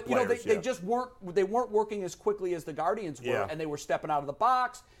 American but players, they yeah. just weren't working as quickly as the Guardians were, Yeah. and they were stepping out of the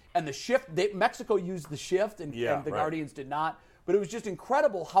box. And the shift, Mexico used the shift, and the right. Guardians did not. But it was just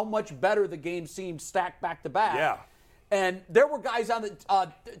incredible how much better the game seemed stacked back to back. Yeah. And there were guys on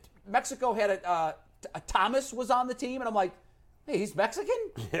the Mexico had a Thomas was on the team, and I'm like, hey, he's Mexican?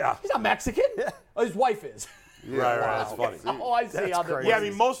 Yeah. He's not Mexican. Oh, his wife is. Right, that's funny. Oh, I see how that crazy. Yeah, I works.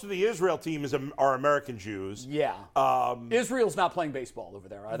 mean, most of the Israel team are American Jews. Yeah. Israel's not playing baseball over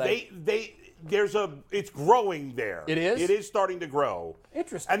there, are they? It's growing there. It is? It is starting to grow.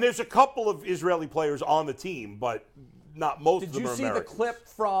 Interesting. And there's a couple of Israeli players on the team, but not most of Did them you are see the Americans. clip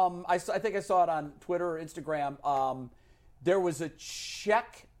from, I think I saw it on Twitter or Instagram, there was a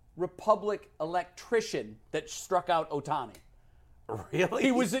Czech Republic electrician that struck out Ohtani. Really?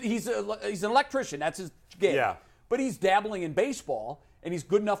 He's an electrician. That's his gig. Yeah. But he's dabbling in baseball, and he's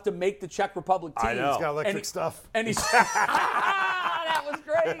good enough to make the Czech Republic team. I know. He's got electric And he- stuff. And he's that was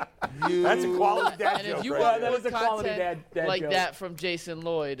great. That's a quality dad And joke. if you right want there. that is a quality content dad like joke. that from Jason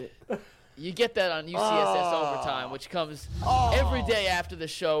Lloyd, you get that on UCSS Overtime, which comes every day after the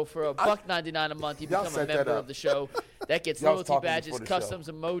show for $1.99 a month. You Y'all become a set that member up. of the show. That gets Y'all was loyalty talking badges, before the customs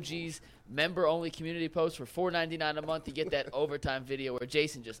emojis, member-only community posts for $4.99 a month. You get that overtime video where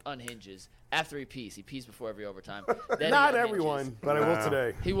Jason just unhinges after he pees. He pees before every overtime. Then Not he unhinges. everyone, but I will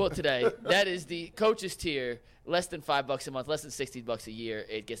today. He will today. That is the coaches tier. Less than $5 a month, less than $60 a year.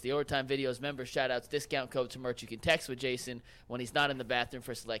 It gets the overtime videos, member shout-outs, discount code to merch. You can text with Jason when he's not in the bathroom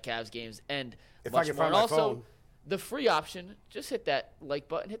for select Cavs games, and If much I can more. find And my also, phone. the free option, just hit that like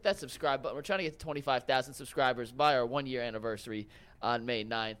button, hit that subscribe button. We're trying to get to 25,000 subscribers by our 1-year anniversary on May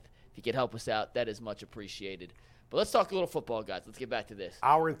 9th. If you could help us out, that is much appreciated. But let's talk a little football, guys. Let's get back to this.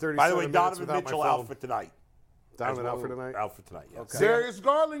 Hour and 37 By the way, minutes Donovan without Mitchell my phone. out for tonight. Donovan out for tonight? Out for tonight, yes. Darius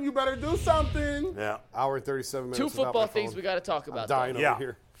Garland, you better do something. Yeah. Hour and 37 minutes Two without football my things phone. we got to talk about. I'm dying though. Yeah. over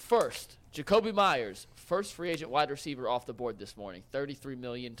here. First, Jacoby Myers, first free agent wide receiver off the board this morning. $33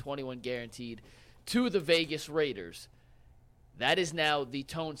 million, $21 million guaranteed to the Vegas Raiders. That is now the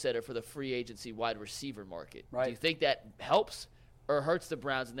tone setter for the free agency wide receiver market. Right. Do you think that helps or hurts the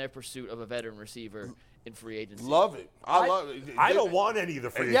Browns in their pursuit of a veteran receiver in free agency? Love it. I love it. I don't want any of the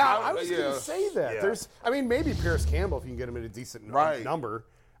free Yeah, agents. I was going to say that. Yeah. Maybe Paris Campbell if you can get him at a decent number.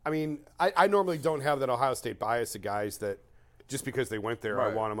 I mean, I normally don't have that Ohio State bias of guys that just because they went there, I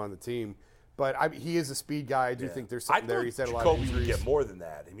Right. want him on the team. But he is a speed guy. I do think there's I something there. thought He's had a lot of Jacoby would injuries. get more than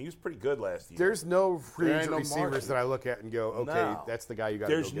that. I mean, he was pretty good last year. There's no free There ain't agent no receivers market. that I look at and go, okay, No. that's the guy you got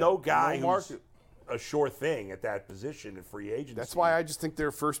to There's go no get. guy No who's market. a sure thing at that position in free agency. That's why I just think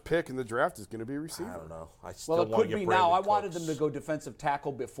their first pick in the draft is going to be a receiver. I don't know. I still Well, it want could to be get now. Brandon I wanted Cooks. them to go defensive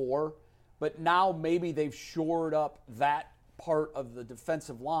tackle before, but now maybe they've shored up that part of the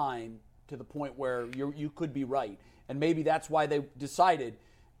defensive line to the point where you could be right. And maybe that's why they decided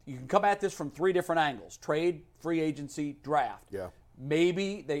you can come at this from three different angles: trade, free agency, draft. Yeah.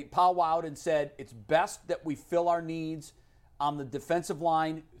 Maybe they powwowed and said it's best that we fill our needs on the defensive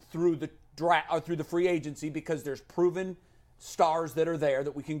line through the draft or through the free agency because there's proven stars that are there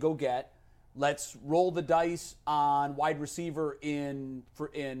that we can go get. Let's roll the dice on wide receiver in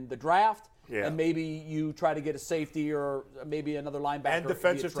the draft, and maybe you try to get a safety or maybe another linebacker. And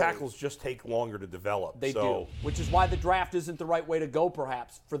defensive via trade. tackles just take longer to develop. They so, do, which is why the draft isn't the right way to go,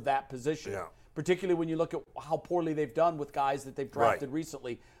 perhaps, for that position. Yeah. Particularly when you look at how poorly they've done with guys that they've drafted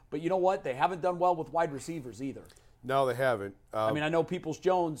recently. But you know what? They haven't done well with wide receivers either. No, they haven't. I mean, I know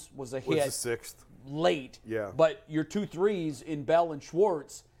Peoples-Jones was a was hit the sixth. late. Yeah. But your 2 3s in Bell and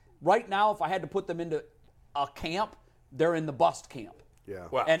Schwartz, right now, if I had to put them into a camp, they're in the bust camp. Yeah.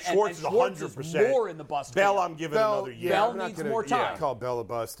 well, And Schwartz is Schwartz 100%. more in the bust Bell, camp. I'm giving Bell, another year. Bell I'm not needs gonna, more time. call Bell a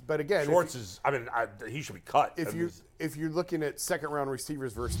bust. But again, Schwartz is. I mean, he should be cut. if you're looking at second-round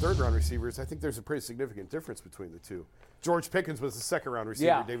receivers versus third-round receivers, I think there's a pretty significant difference between the two. George Pickens was a second-round receiver.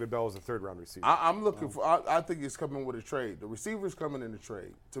 Yeah. David Bell was a third-round receiver. I'm looking for. I think it's coming with a trade. The receiver's coming in a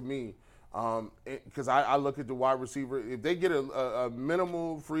trade to me, because I look at the wide receiver. If they get a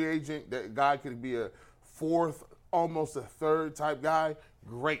minimal free agent, that guy could be a fourth, almost a third type guy.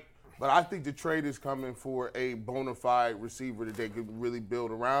 Great. But I think the trade is coming for a bona fide receiver that they could really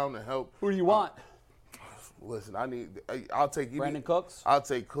build around and help. Who do you want? Listen, I'll take Brandon Cooks? I'll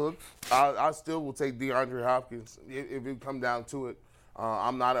take Cooks. I still will take DeAndre Hopkins if it come down to it.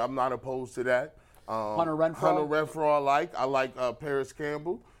 I'm not opposed to that. Hunter Renfrow? Hunter Renfrow I like Paris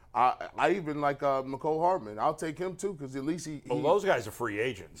Campbell. I even like McCole Hardman. I'll take him too because at least he. Well, those guys are free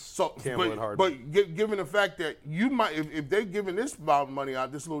agents. So, Campbell and Hardman. but given the fact that you might, if they're giving this amount of money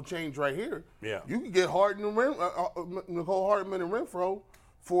out, this little change right here, you can get Nicole Hardman and Renfrow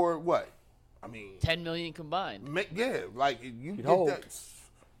for what? I mean, $10 million combined. Like you get hope. that.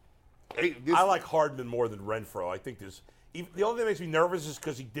 I like Hardman more than Renfro. I think there's the only thing that makes me nervous is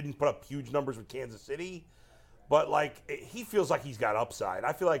because he didn't put up huge numbers with Kansas City, but like he feels like he's got upside.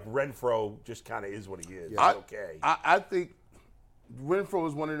 I feel like Renfro just kind of is what he is. Yeah. Okay. I think Renfro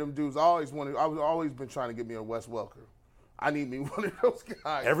is one of them dudes. I've always been trying to get me a Wes Welker. I need me one of those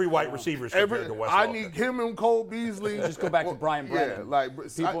guys. Every wide receiver is compared to Wes I Welker. need him and Cole Beasley. Just go back to Brian Brennan. Yeah,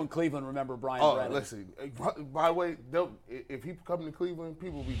 People in Cleveland remember Brian Brennan. Listen. By the way, if he come to Cleveland,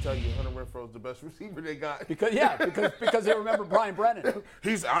 people will be telling you Hunter Renfro is the best receiver they got. Because they remember Brian Brennan.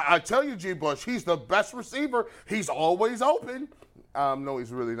 I tell you, G. Bush, he's the best receiver. He's always open. No, he's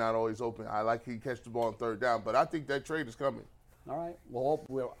really not always open. I like he catch the ball on third down, but I think that trade is coming. All right.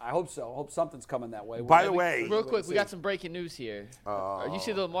 Well, I hope so. I hope something's coming that way. By the way, Real quick, we got some breaking news here. You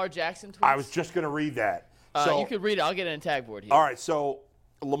see the Lamar Jackson tweet? I was just going to read that. You could read it. I'll get it in tag board here. All right, so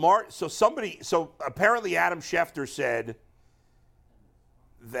so apparently Adam Schefter said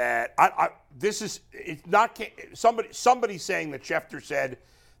that somebody's saying that Schefter said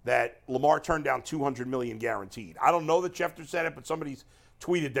that Lamar turned down $200 million guaranteed. I don't know that Schefter said it, but somebody's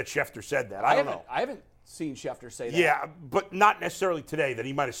tweeted that Schefter said that. I don't know. I haven't seen Schefter say that. Yeah, but not necessarily today, that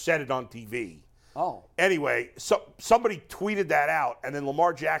he might have said it on TV. Oh. Anyway, so somebody tweeted that out, and then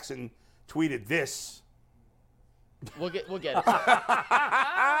Lamar Jackson tweeted this. We'll get it.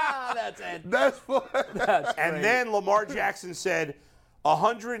 That's it. That's fun. And then Lamar Jackson said,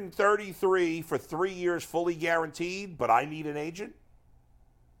 133 for 3 years fully guaranteed, but I need an agent.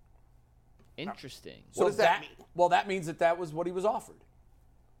 Interesting. What does that mean? Well, that means that was what he was offered.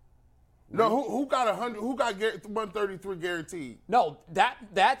 No, who got 100? Who got 133 guaranteed? No,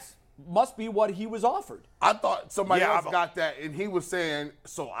 that's must be what he was offered. I thought somebody else got that, and he was saying,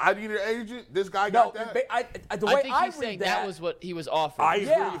 "So I need an agent." This guy got that. The way I think he's saying that was what he was offered. I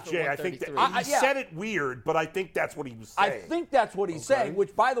agree with Jay. I think that he said it weird, but I think that's what he was saying. I think that's what he's saying.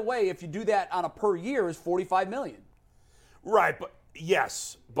 Which, by the way, if you do that on a per year, is $45 million. Right, but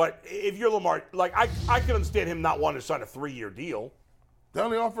yes, but if you're Lamar, like I can understand him not wanting to sign a 3-year deal. They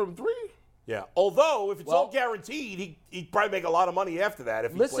only offer him 3. Yeah. Although, if it's all guaranteed, he'd probably make a lot of money after that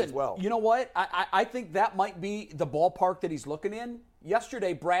if he plays well. You know what? I think that might be the ballpark that he's looking in.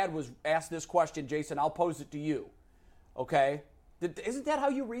 Yesterday, Brad was asked this question, Jason. I'll pose it to you. Okay? Isn't that how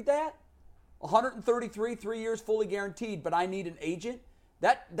you read that? 133, 3 years fully guaranteed, but I need an agent?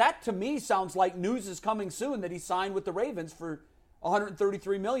 That to me sounds like news is coming soon that he signed with the Ravens for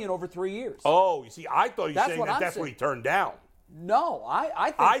 $133 million over 3 years. Oh, you see, I thought you were saying that's what he turned down. No,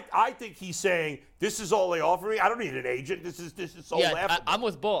 I think he's saying this is all they offer me. I don't need an agent. This is so laughable. I'm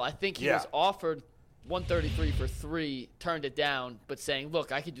with Bull. I think he was offered 133 for 3, turned it down, but saying,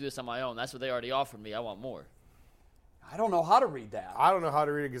 "Look, I can do this on my own. That's what they already offered me. I want more." I don't know how to read that. I don't know how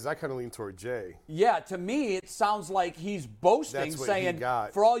to read it because I kind of lean toward Jay. Yeah, to me, it sounds like he's boasting, saying,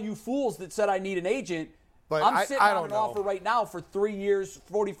 "For all you fools that said I need an agent, but I'm sitting on an offer right now for 3 years,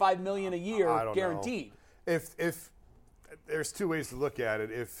 $45 million a year, guaranteed." If there's two ways to look at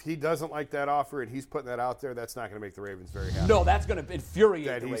it. If he doesn't like that offer and he's putting that out there, that's not going to make the Ravens very happy. No, that's going to infuriate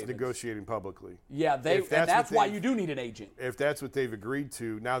the Ravens. He's negotiating publicly. Yeah, and that's why you do need an agent. If that's what they've agreed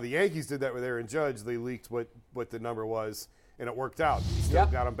to. Now, the Yankees did that with Aaron Judge. They leaked what the number was, and it worked out. He still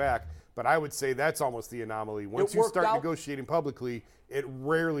got him back. But I would say that's almost the anomaly. Once you start negotiating publicly, it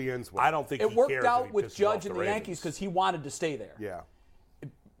rarely ends well. I don't think it worked out with Judge and the Yankees because he wanted to stay there. Yeah.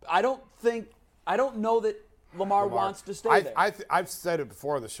 I don't know that Lamar wants to stay there. I've said it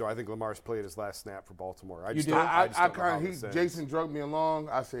before on the show. I think Lamar's played his last snap for Baltimore. Jason drug me along.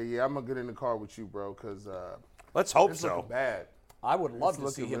 I said, "Yeah, I'm gonna get in the car with you, bro." Because let's hope so. Looking bad. I would love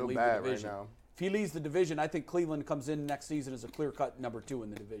to see him leave the division. Right now. If he leaves the division, I think Cleveland comes in next season as a clear-cut number 2 in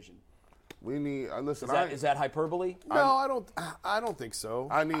the division. We need. Listen, is that hyperbole? No, I don't think so.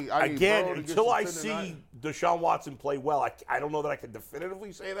 I need again until I see Deshaun Watson play well. I don't know that I can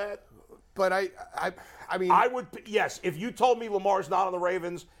definitively say that. But I mean, I would, yes. If you told me Lamar's not on the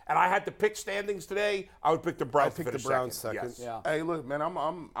Ravens and I had to pick standings today, I would pick the Browns. I'd pick the Browns second. Yes. Yeah. Hey, look, man,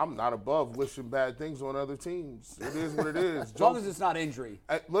 I'm not above wishing bad things on other teams. It is what it is. As long as it's not injury.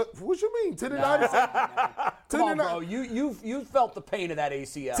 Look, what you mean? Tendinitis? Come on, bro. You felt the pain of that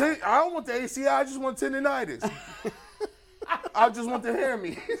ACL. I don't want the ACL. I just want tendinitis. I just want the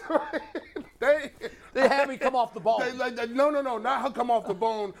hammy. They had me come off the bone. No, not come off the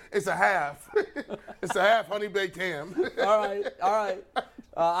bone. It's a half. It's a half honey baked ham. All right.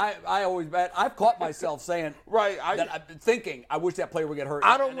 I always bet. I've caught myself saying that I've been thinking I wish that player would get hurt.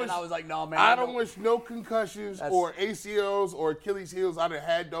 I was like, no, man. I don't wish no concussions or ACLs or Achilles heels. I'd have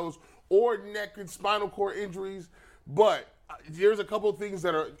had those or neck and spinal cord injuries, but. There's a couple of things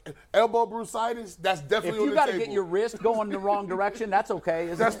that are elbow bursitis. That's definitely on the table. If you got to get your wrist going in the wrong direction, that's okay.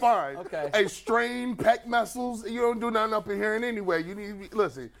 That's fine. Okay. A strained pec muscles. You don't do nothing up in here. And anyway, you need.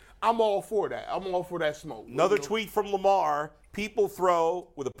 Listen, I'm all for that. I'm all for that smoke. Another tweet from Lamar: people throw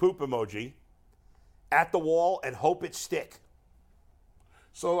with a poop emoji at the wall and hope it stick.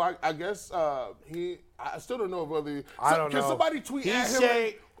 So I guess I still don't know whether. I don't know. Can somebody tweet at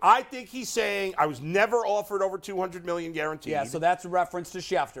him? I think he's saying I was never offered over $200 million guaranteed. Yeah, so that's a reference to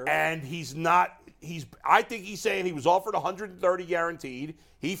Schefter. And he's not. I think he's saying he was offered 130 guaranteed.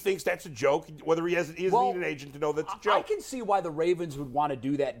 He thinks that's a joke. Whether he doesn't need an agent to know that's a joke. I can see why the Ravens would want to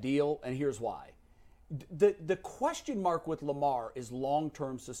do that deal, and here's why. The question mark with Lamar is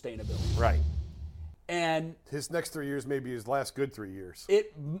long-term sustainability. Right. And his next 3 years may be his last good 3 years.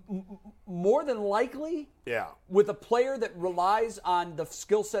 More than likely, with a player that relies on the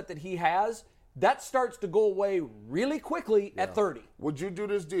skill set that he has, that starts to go away really quickly at 30. Would you do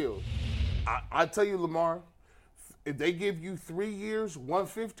this deal? I tell you, Lamar, if they give you 3 years,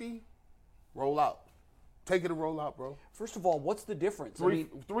 150, roll out. Take it and roll out, bro. First of all, what's the difference?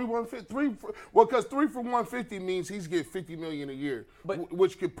 Because 3 for 150 means he's getting $50 million a year,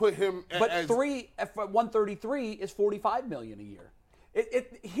 which could put him. But 3 at 133 is $45 million a year.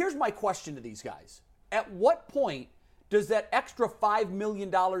 Here's my question to these guys: at what point does that extra $5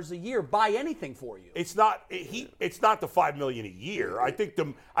 million a year buy anything for you? It's not. It's not the $5 million a year. I think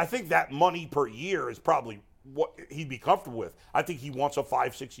that money per year is probably what he'd be comfortable with. I think he wants a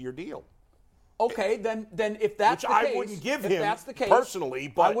 5-6 year deal. Okay, then if that's Which the case, I wouldn't give if him that's the case,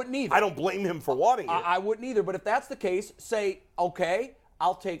 personally, but I wouldn't either. I don't blame him for wanting it. I wouldn't either. But if that's the case, say, okay,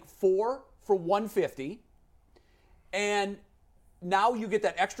 I'll take 4 for 150, and now you get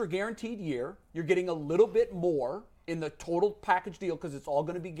that extra guaranteed year. You're getting a little bit more in the total package deal because it's all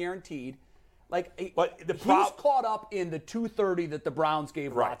going to be guaranteed. But he's caught up in the $230 that the Browns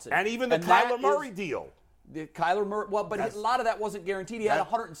gave Watson, and even the Kyler Murray deal. The Kyler Murray, a lot of that wasn't guaranteed. He had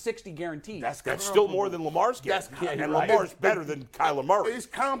 160 guaranteed. That's still more than Lamar's getting. And Lamar's better than Kyler Murray. It's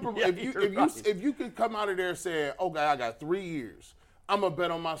comparable. If you could come out of there saying, okay, I got 3 years. I'm going to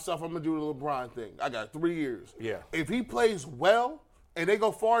bet on myself. I'm going to do the LeBron thing. I got 3 years. Yeah. If he plays well and they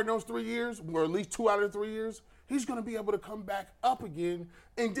go far in those 3 years, or at least 2 out of 3 years, he's going to be able to come back up again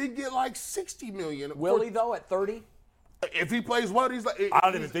and did get like $60 million. Will he, though, at 30? If he plays well, he's like. I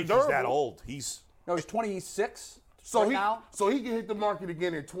don't even think he's that old. No, he's 26 now. So he can hit the market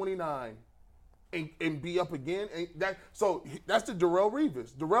again at 29 and be up again. And that's the Darrelle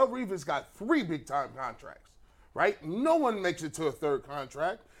Revis. Darrelle Revis got 3 big-time contracts, right? No one makes it to a third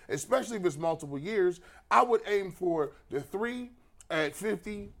contract, especially if it's multiple years. I would aim for the 3 at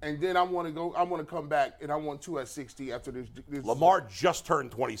 50, and then I want to come back, and I want 2 at 60 after this. Lamar just turned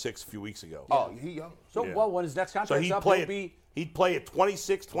 26 a few weeks ago. Oh, he young. So, when his next contract's up, he'd play at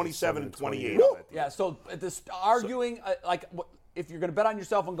 26, 27, and 28. Yeah, so this arguing, if you're going to bet on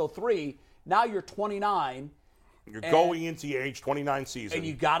yourself and go 3, now you're 29. You're going into your age 29 season. And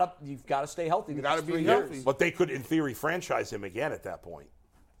you've got to stay healthy. You got to be healthy. But they could, in theory, franchise him again at that point.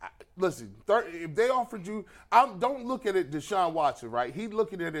 Listen, if they offered you, don't look at it Deshaun Watson, right? He's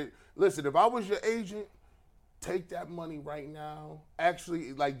looking at it, listen, if I was your agent, take that money right now.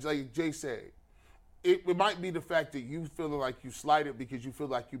 Actually, like Jay said, it might be the fact that you feeling like you slighted because you feel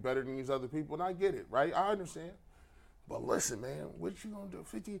like you're better than these other people, and I get it, right? I understand. But listen, man, what you gonna do?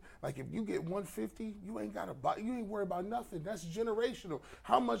 50? Like if you get 150, you ain't gotta buy. You ain't worried about nothing. That's generational.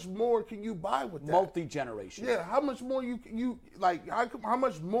 How much more can you buy with that? Multi-generational. Yeah. How much more you like? How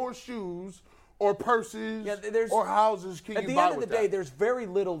much more shoes or purses or houses can you buy with that? At the end of the day, there's very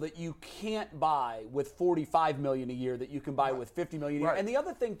little that you can't buy with $45 million a year that you can buy with $50 million a year. Right. And the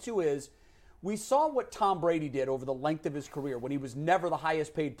other thing too is, we saw what Tom Brady did over the length of his career when he was never the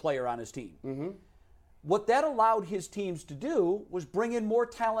highest paid player on his team. Mm-hmm. What that allowed his teams to do was bring in more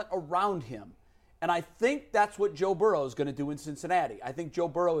talent around him. And I think that's what Joe Burrow is going to do in Cincinnati. I think Joe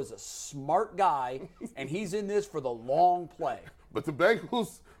Burrow is a smart guy, and he's in this for the long play. But the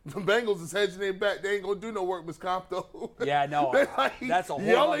Bengals is hedging their bet. They ain't going to do no workman's comp, though. Yeah, no, that's a whole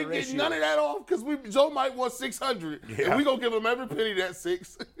y'all other ain't getting issue. none of that off because Joe might want $600, and we going to give him every penny that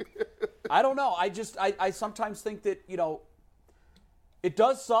 $6. I don't know. I sometimes think that, it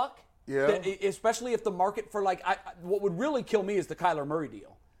does suck. Yeah. That, especially if the market for what would really kill me is the Kyler Murray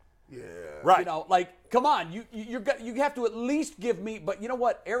deal. Yeah. Right. Come on, you have to at least give me. But you know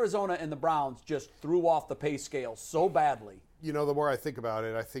what? Arizona and the Browns just threw off the pay scale so badly. The more I think about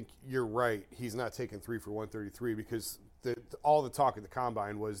it, I think you're right. He's not taking 3 for 133 because all the talk at the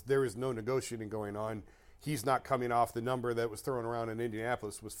combine was there is no negotiating going on. He's not coming off the number that was thrown around in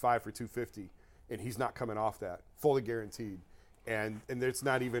Indianapolis was 5 for 250, and he's not coming off that, fully guaranteed. And there's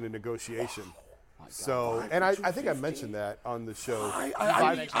not even a negotiation. I think I mentioned that on the show.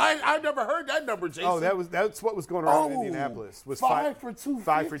 I never heard that number, Jason. Oh, that's what was going around in Indianapolis. Was 5 for 250.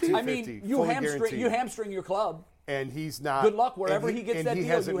 5 for 250. I mean, you hamstring your club. And he's not. Good luck wherever he gets that deal. You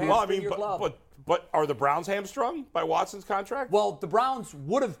hamstring your club. But are the Browns hamstrung by Watson's contract? Well, the Browns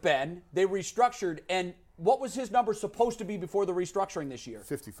would have been. They restructured, and what was his number supposed to be before the restructuring this year?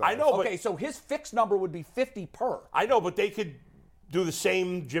 55. I know. Okay, so his fixed number would be 50 per. I know, but they could do the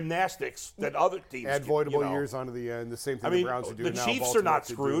same gymnastics that other teams add voidable years onto the end. The same thing the Browns are doing now. The Chiefs are not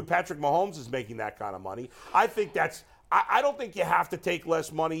screwed. Patrick Mahomes is making that kind of money. I think that's. I don't think you have to take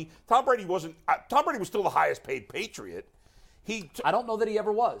less money. Tom Brady was still the highest paid Patriot. I don't know that he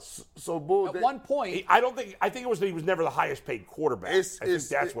ever was. So, Bull, at one point, I think it was that he was never the highest paid quarterback. I think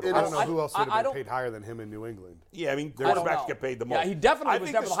that's what it was. I don't know who else would have been paid higher than him in New England. Yeah, I mean, quarterbacks get paid the most. Yeah, he definitely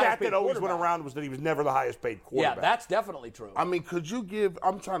was never the highest paid quarterback. I think the stat that always went around was that he was never the highest paid quarterback. Yeah, that's definitely true. I mean, could you give?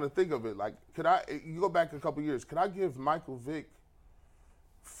 I'm trying to think of it. Like, you go back a couple years? Could I give Michael Vick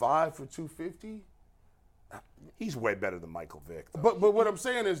 5 for 250? He's way better than Michael Vick. But what I'm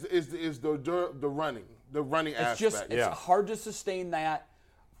saying is the running aspect. It's hard to sustain that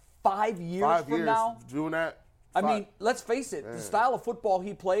 5 years 5 from years now. doing that. I mean, let's face it, the style of football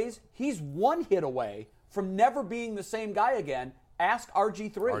he plays, he's one hit away from never being the same guy again. Ask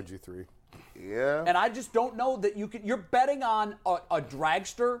RG3. RG3. Yeah. And I just don't know that you're betting on a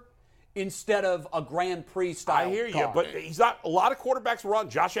dragster instead of a Grand Prix style I hear you, car. but he's not. A lot of quarterbacks run.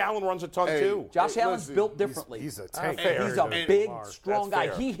 Josh Allen runs a ton too. Josh Allen's listen, built differently. He's a tank. He's a big, strong guy.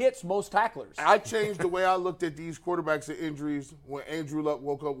 Fair. He hits most tacklers. I changed the way I looked at these quarterbacks and injuries when Andrew Luck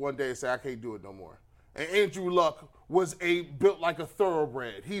woke up one day and said, I can't do it no more. And Andrew Luck was built like a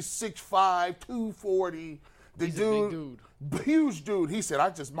thoroughbred. He's 6'5", 240. He's a big dude. Huge dude. He said,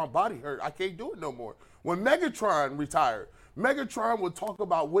 my body hurt. I can't do it no more. When Megatron retired, Megatron would talk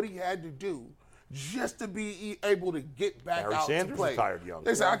about what he had to do just to be able to get back Barry out Sanders to play. retired young.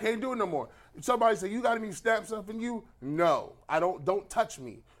 They said, I can't do it no more. Somebody said, you got any snap stuff in you? No, I don't touch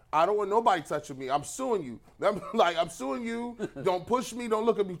me. I don't want nobody touching me. I'm suing you. I'm suing you. Don't push me. Don't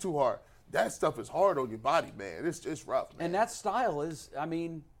look at me too hard. That stuff is hard on your body, man. It's rough, man. And that style is,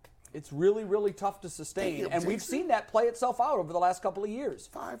 it's really, really tough to sustain. And we've seen that play itself out over the last couple of years.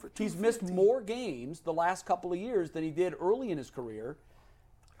 He's missed more games the last couple of years than he did early in his career.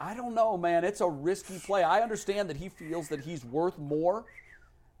 I don't know, man. It's a risky play. I understand that he feels that he's worth more,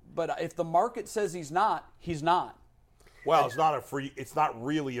 but if the market says he's not, he's not. Well, it's not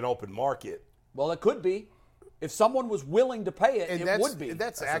really an open market. Well, it could be. If someone was willing to pay it, it would be.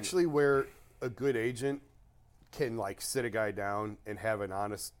 That's actually where a good agent can sit a guy down and have an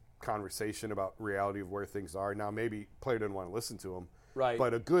honest conversation about reality of where things are. Now, maybe player doesn't want to listen to him. Right.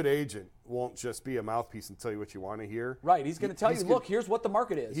 But a good agent won't just be a mouthpiece and tell you what you want to hear. Right. He's going to tell you, look, here's what the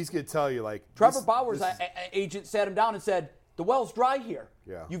market is. He's going to tell you, Trevor Bauer's agent sat him down and said, the well's dry here.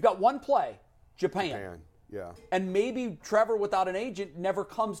 Yeah. You've got one play, Japan. Yeah. And maybe Trevor without an agent never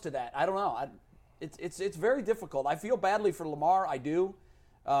comes to that. I don't know. It's very difficult. I feel badly for Lamar. I do.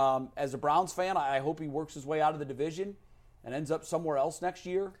 As a Browns fan, I hope he works his way out of the division and ends up somewhere else next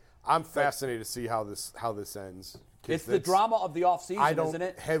year. I'm fascinated to see how this ends. It's the drama of the offseason, isn't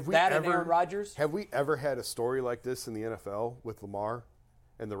it? And Aaron Rodgers? Have we ever had a story like this in the NFL with Lamar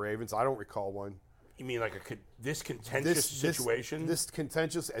and the Ravens? I don't recall one. You mean this contentious situation? This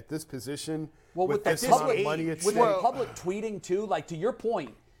contentious at this position? Well, with the public tweeting, too, to your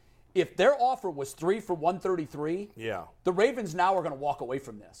point, if their offer was 3 for $133, the Ravens now are going to walk away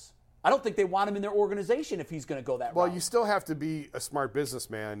from this. I don't think they want him in their organization if he's going to go that route. Well, you still have to be a smart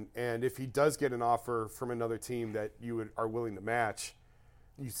businessman, and if he does get an offer from another team that you are willing to match,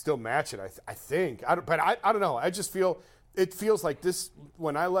 you still match it, I think. I don't know. I just it feels like this,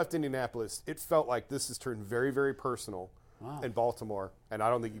 when I left Indianapolis, it felt like this has turned very, very personal in Baltimore, and I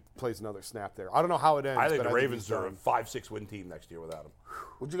don't think he plays another snap there. I don't know how it ends. I think the Ravens are a 5-6 win team next year without him.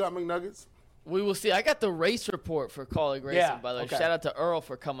 What you got, McNuggets? We will see. I got the race report for Colleague Racing, by the way. Okay. Shout out to Earl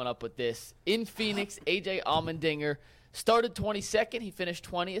for coming up with this. In Phoenix, A.J. Allmendinger started 22nd. He finished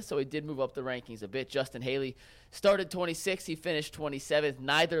 20th, so he did move up the rankings a bit. Justin Haley started 26th. He finished 27th.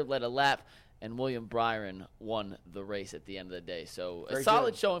 Neither led a lap, and William Byron won the race at the end of the day. So a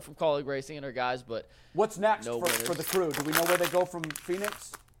solid showing from Colleague Racing and our guys, but what's next for the crew? Do we know where they go from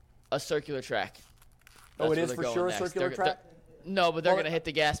Phoenix? A circular track. It is for sure a circular track? No, but they're going to hit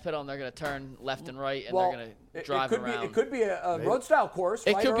the gas pedal, and they're going to turn left and right, and they're going to drive around. It could be a road-style course,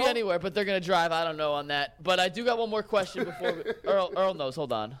 It right, could be Earl? anywhere, but they're going to drive. I don't know on that. But I do got one more question before Earl knows.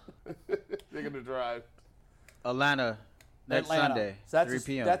 Hold on. They're going to drive. Atlanta next Sunday, So 3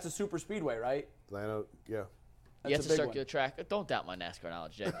 p.m. That's a super speedway, right? Atlanta, yeah. It's a circular track. Don't doubt my NASCAR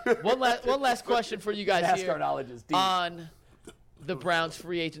knowledge, Jay. One last question for you guys here. NASCAR knowledge is deep. On the Browns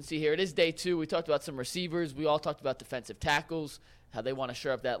free agency here. It is day 2. We talked about some receivers. We all talked about defensive tackles, how they want to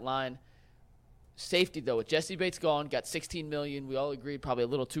shore up that line. Safety, though, with Jesse Bates gone, got $16 million. We all agreed probably a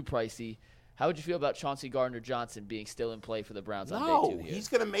little too pricey. How would you feel about Chauncey Gardner-Johnson being still in play for the Browns on day 2 here? He's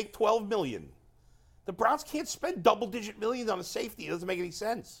going to make $12 million. The Browns can't spend double-digit millions on a safety. It doesn't make any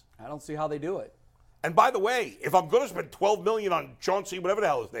sense. I don't see how they do it. And by the way, if I'm going to spend $12 million on Chauncey, whatever the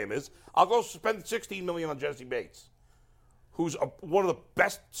hell his name is, I'll go spend $16 million on Jesse Bates, who's one of the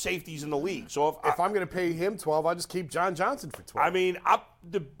best safeties in the league. So if I'm going to pay him $12, I'll just keep John Johnson for $12. I mean,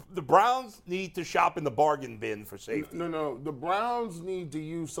 the Browns need to shop in the bargain bin for safety. No. The Browns need to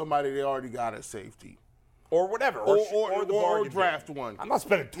use somebody they already got at safety. Or whatever. Or draft one. I'm not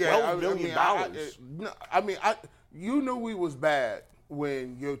spending $12 million. You knew we was bad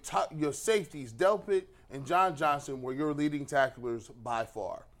when your safeties, Delpit and John Johnson, were your leading tacklers by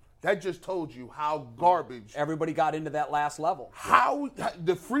far. That just told you how garbage. Everybody got into that last level. How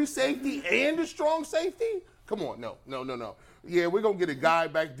the free safety and the strong safety? Come on, no. Yeah, we're going to get a guy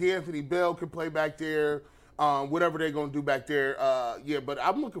back. D'Anthony Bell can play back there. Whatever they're going to do back there. But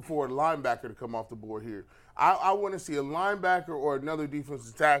I'm looking for a linebacker to come off the board here. I want to see a linebacker or another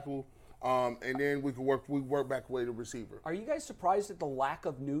defensive tackle, and then we work back away to receiver. Are you guys surprised at the lack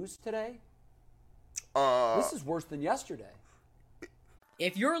of news today? This is worse than yesterday.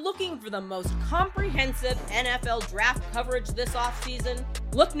 If you're looking for the most comprehensive NFL draft coverage this offseason,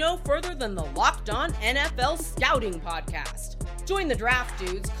 look no further than the Locked On NFL Scouting Podcast. Join the draft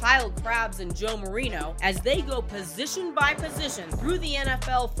dudes, Kyle Krabs and Joe Marino, as they go position by position through the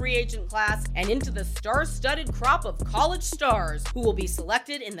NFL free agent class and into the star-studded crop of college stars who will be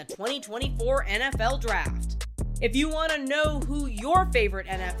selected in the 2024 NFL Draft. If you want to know who your favorite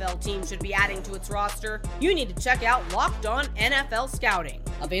NFL team should be adding to its roster, you need to check out Locked On NFL Scouting,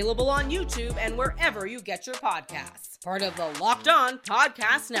 available on YouTube and wherever you get your podcasts. Part of the Locked On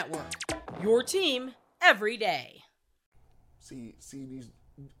Podcast Network. Your team every day. See these.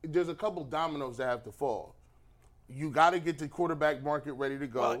 There's a couple dominoes that have to fall. You got to get the quarterback market ready to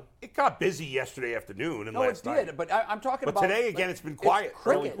go. Well, it got busy yesterday afternoon and last night. No, it did, but I'm talking about... But today, again, it's been quiet.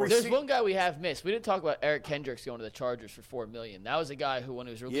 There's one guy we have missed. We didn't talk about Eric Kendricks going to the Chargers for $4 million. That was a guy who, when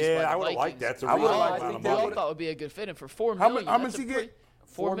he was released by the Vikings... I would have liked that. I thought would be a good fit. And for $4 million... How much he get?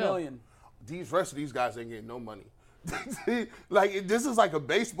 $4 million. These rest of these guys ain't getting no money. Like, this is like a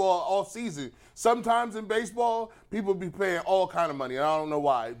baseball all season. Sometimes in baseball, people be paying all kind of money. And I don't know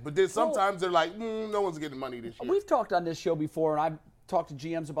why. But then sometimes they're like, no one's getting money this year. We've talked on this show before, and I've talked to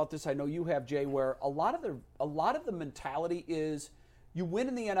GMs about this. I know you have, Jay, where a lot of the mentality is you win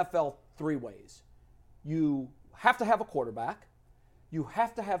in the NFL three ways. You have to have a quarterback. You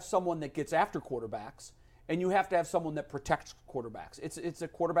have to have someone that gets after quarterbacks. And you have to have someone that protects quarterbacks. It's a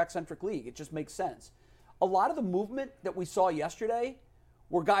quarterback-centric league. It just makes sense. A lot of the movement that we saw yesterday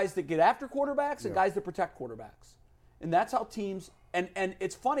were guys that get after quarterbacks and guys that protect quarterbacks. And that's how teams – and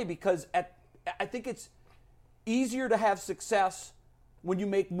it's funny because I think it's easier to have success when you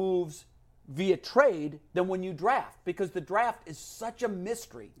make moves via trade than when you draft because the draft is such a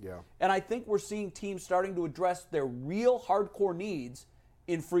mystery. Yeah. And I think we're seeing teams starting to address their real hardcore needs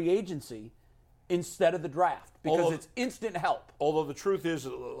in free agency instead of the draft because it's instant help. Although the truth is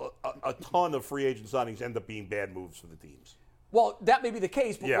a ton of free agent signings end up being bad moves for the teams. Well, that may be the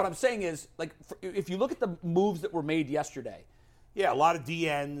case, but what I'm saying is, like, if you look at the moves that were made yesterday. Yeah, a lot of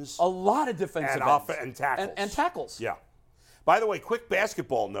DNs. A lot of defensive ends. And tackles. And tackles. Yeah. By the way, quick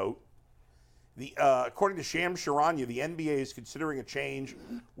basketball note. According to Shams Charania, the NBA is considering a change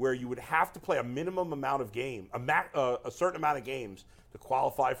where you would have to play a minimum amount of game, a certain amount of games to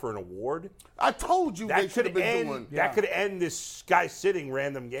qualify for an award. I told you they should have been doing. That could end this guy sitting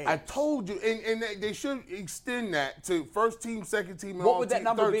random games. I told you, and they should extend that to first team, second team, and what all would team, that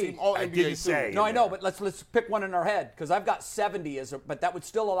number third be? team, all I NBA didn't say. No, I know, but let's pick one in our head because I've got 70 but that would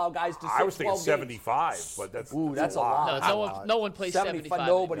still allow guys to. I was thinking 12 75, games. but that's that's a lot. No, no one plays 75.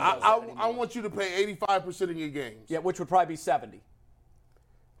 Nobody. I want you to play 85% of your games. Yeah, which would probably be 70.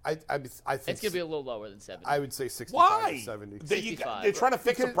 I think it's going to be a little lower than 70. I would say 65 Why? to 70. 65. They're trying to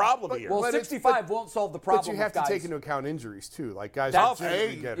fix a problem here. Well, 65 won't solve the problem. But you have to guys. take into account injuries too, like guys That's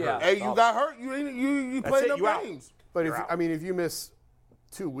that get hurt. Hey, you got hurt. You played no games. But if you miss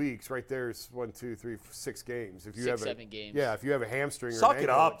 2 weeks, right there is 1, 2, 3, 6 games. If you have 7 games. Yeah, if you have a hamstring. Suck or an it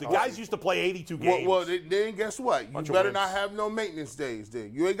ankle, up. The guys used to play 82 games. Well, then guess what? You Bunch of better wins. not have no maintenance days.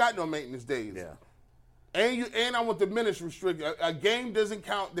 Then you ain't got no maintenance days. Yeah. And I want the minutes restricted. A game doesn't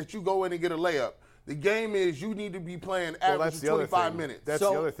count that you go in and get a layup. The game is you need to be playing average 25 minutes. That's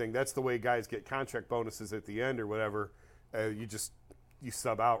the other thing. That's the way guys get contract bonuses at the end or whatever. You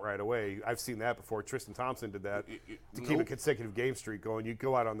sub out right away. I've seen that before. Tristan Thompson did that to keep a consecutive game streak going. You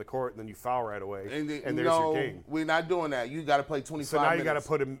go out on the court and then you foul right away, and there's your game. We're not doing that. You got to play 25 So now minutes. you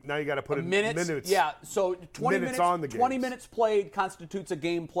got to put minutes. Yeah, so 20 minutes on the games. 20 minutes played constitutes a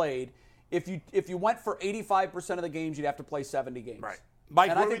game played. If you went for 85% of the games, you'd have to play 70 games. Right. Mike,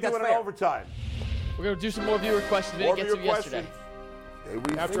 and what are we doing in overtime? We're going to do some more viewer questions we didn't get to yesterday.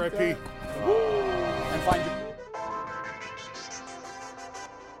 After I pee. And find your...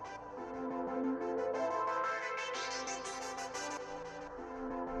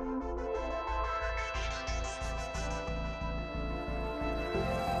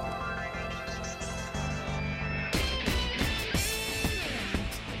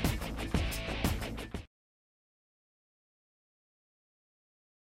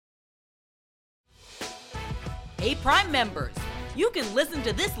 Hey, Prime members, you can listen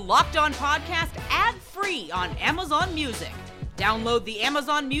to this Locked On podcast ad-free on Amazon Music. Download the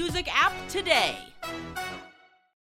Amazon Music app today.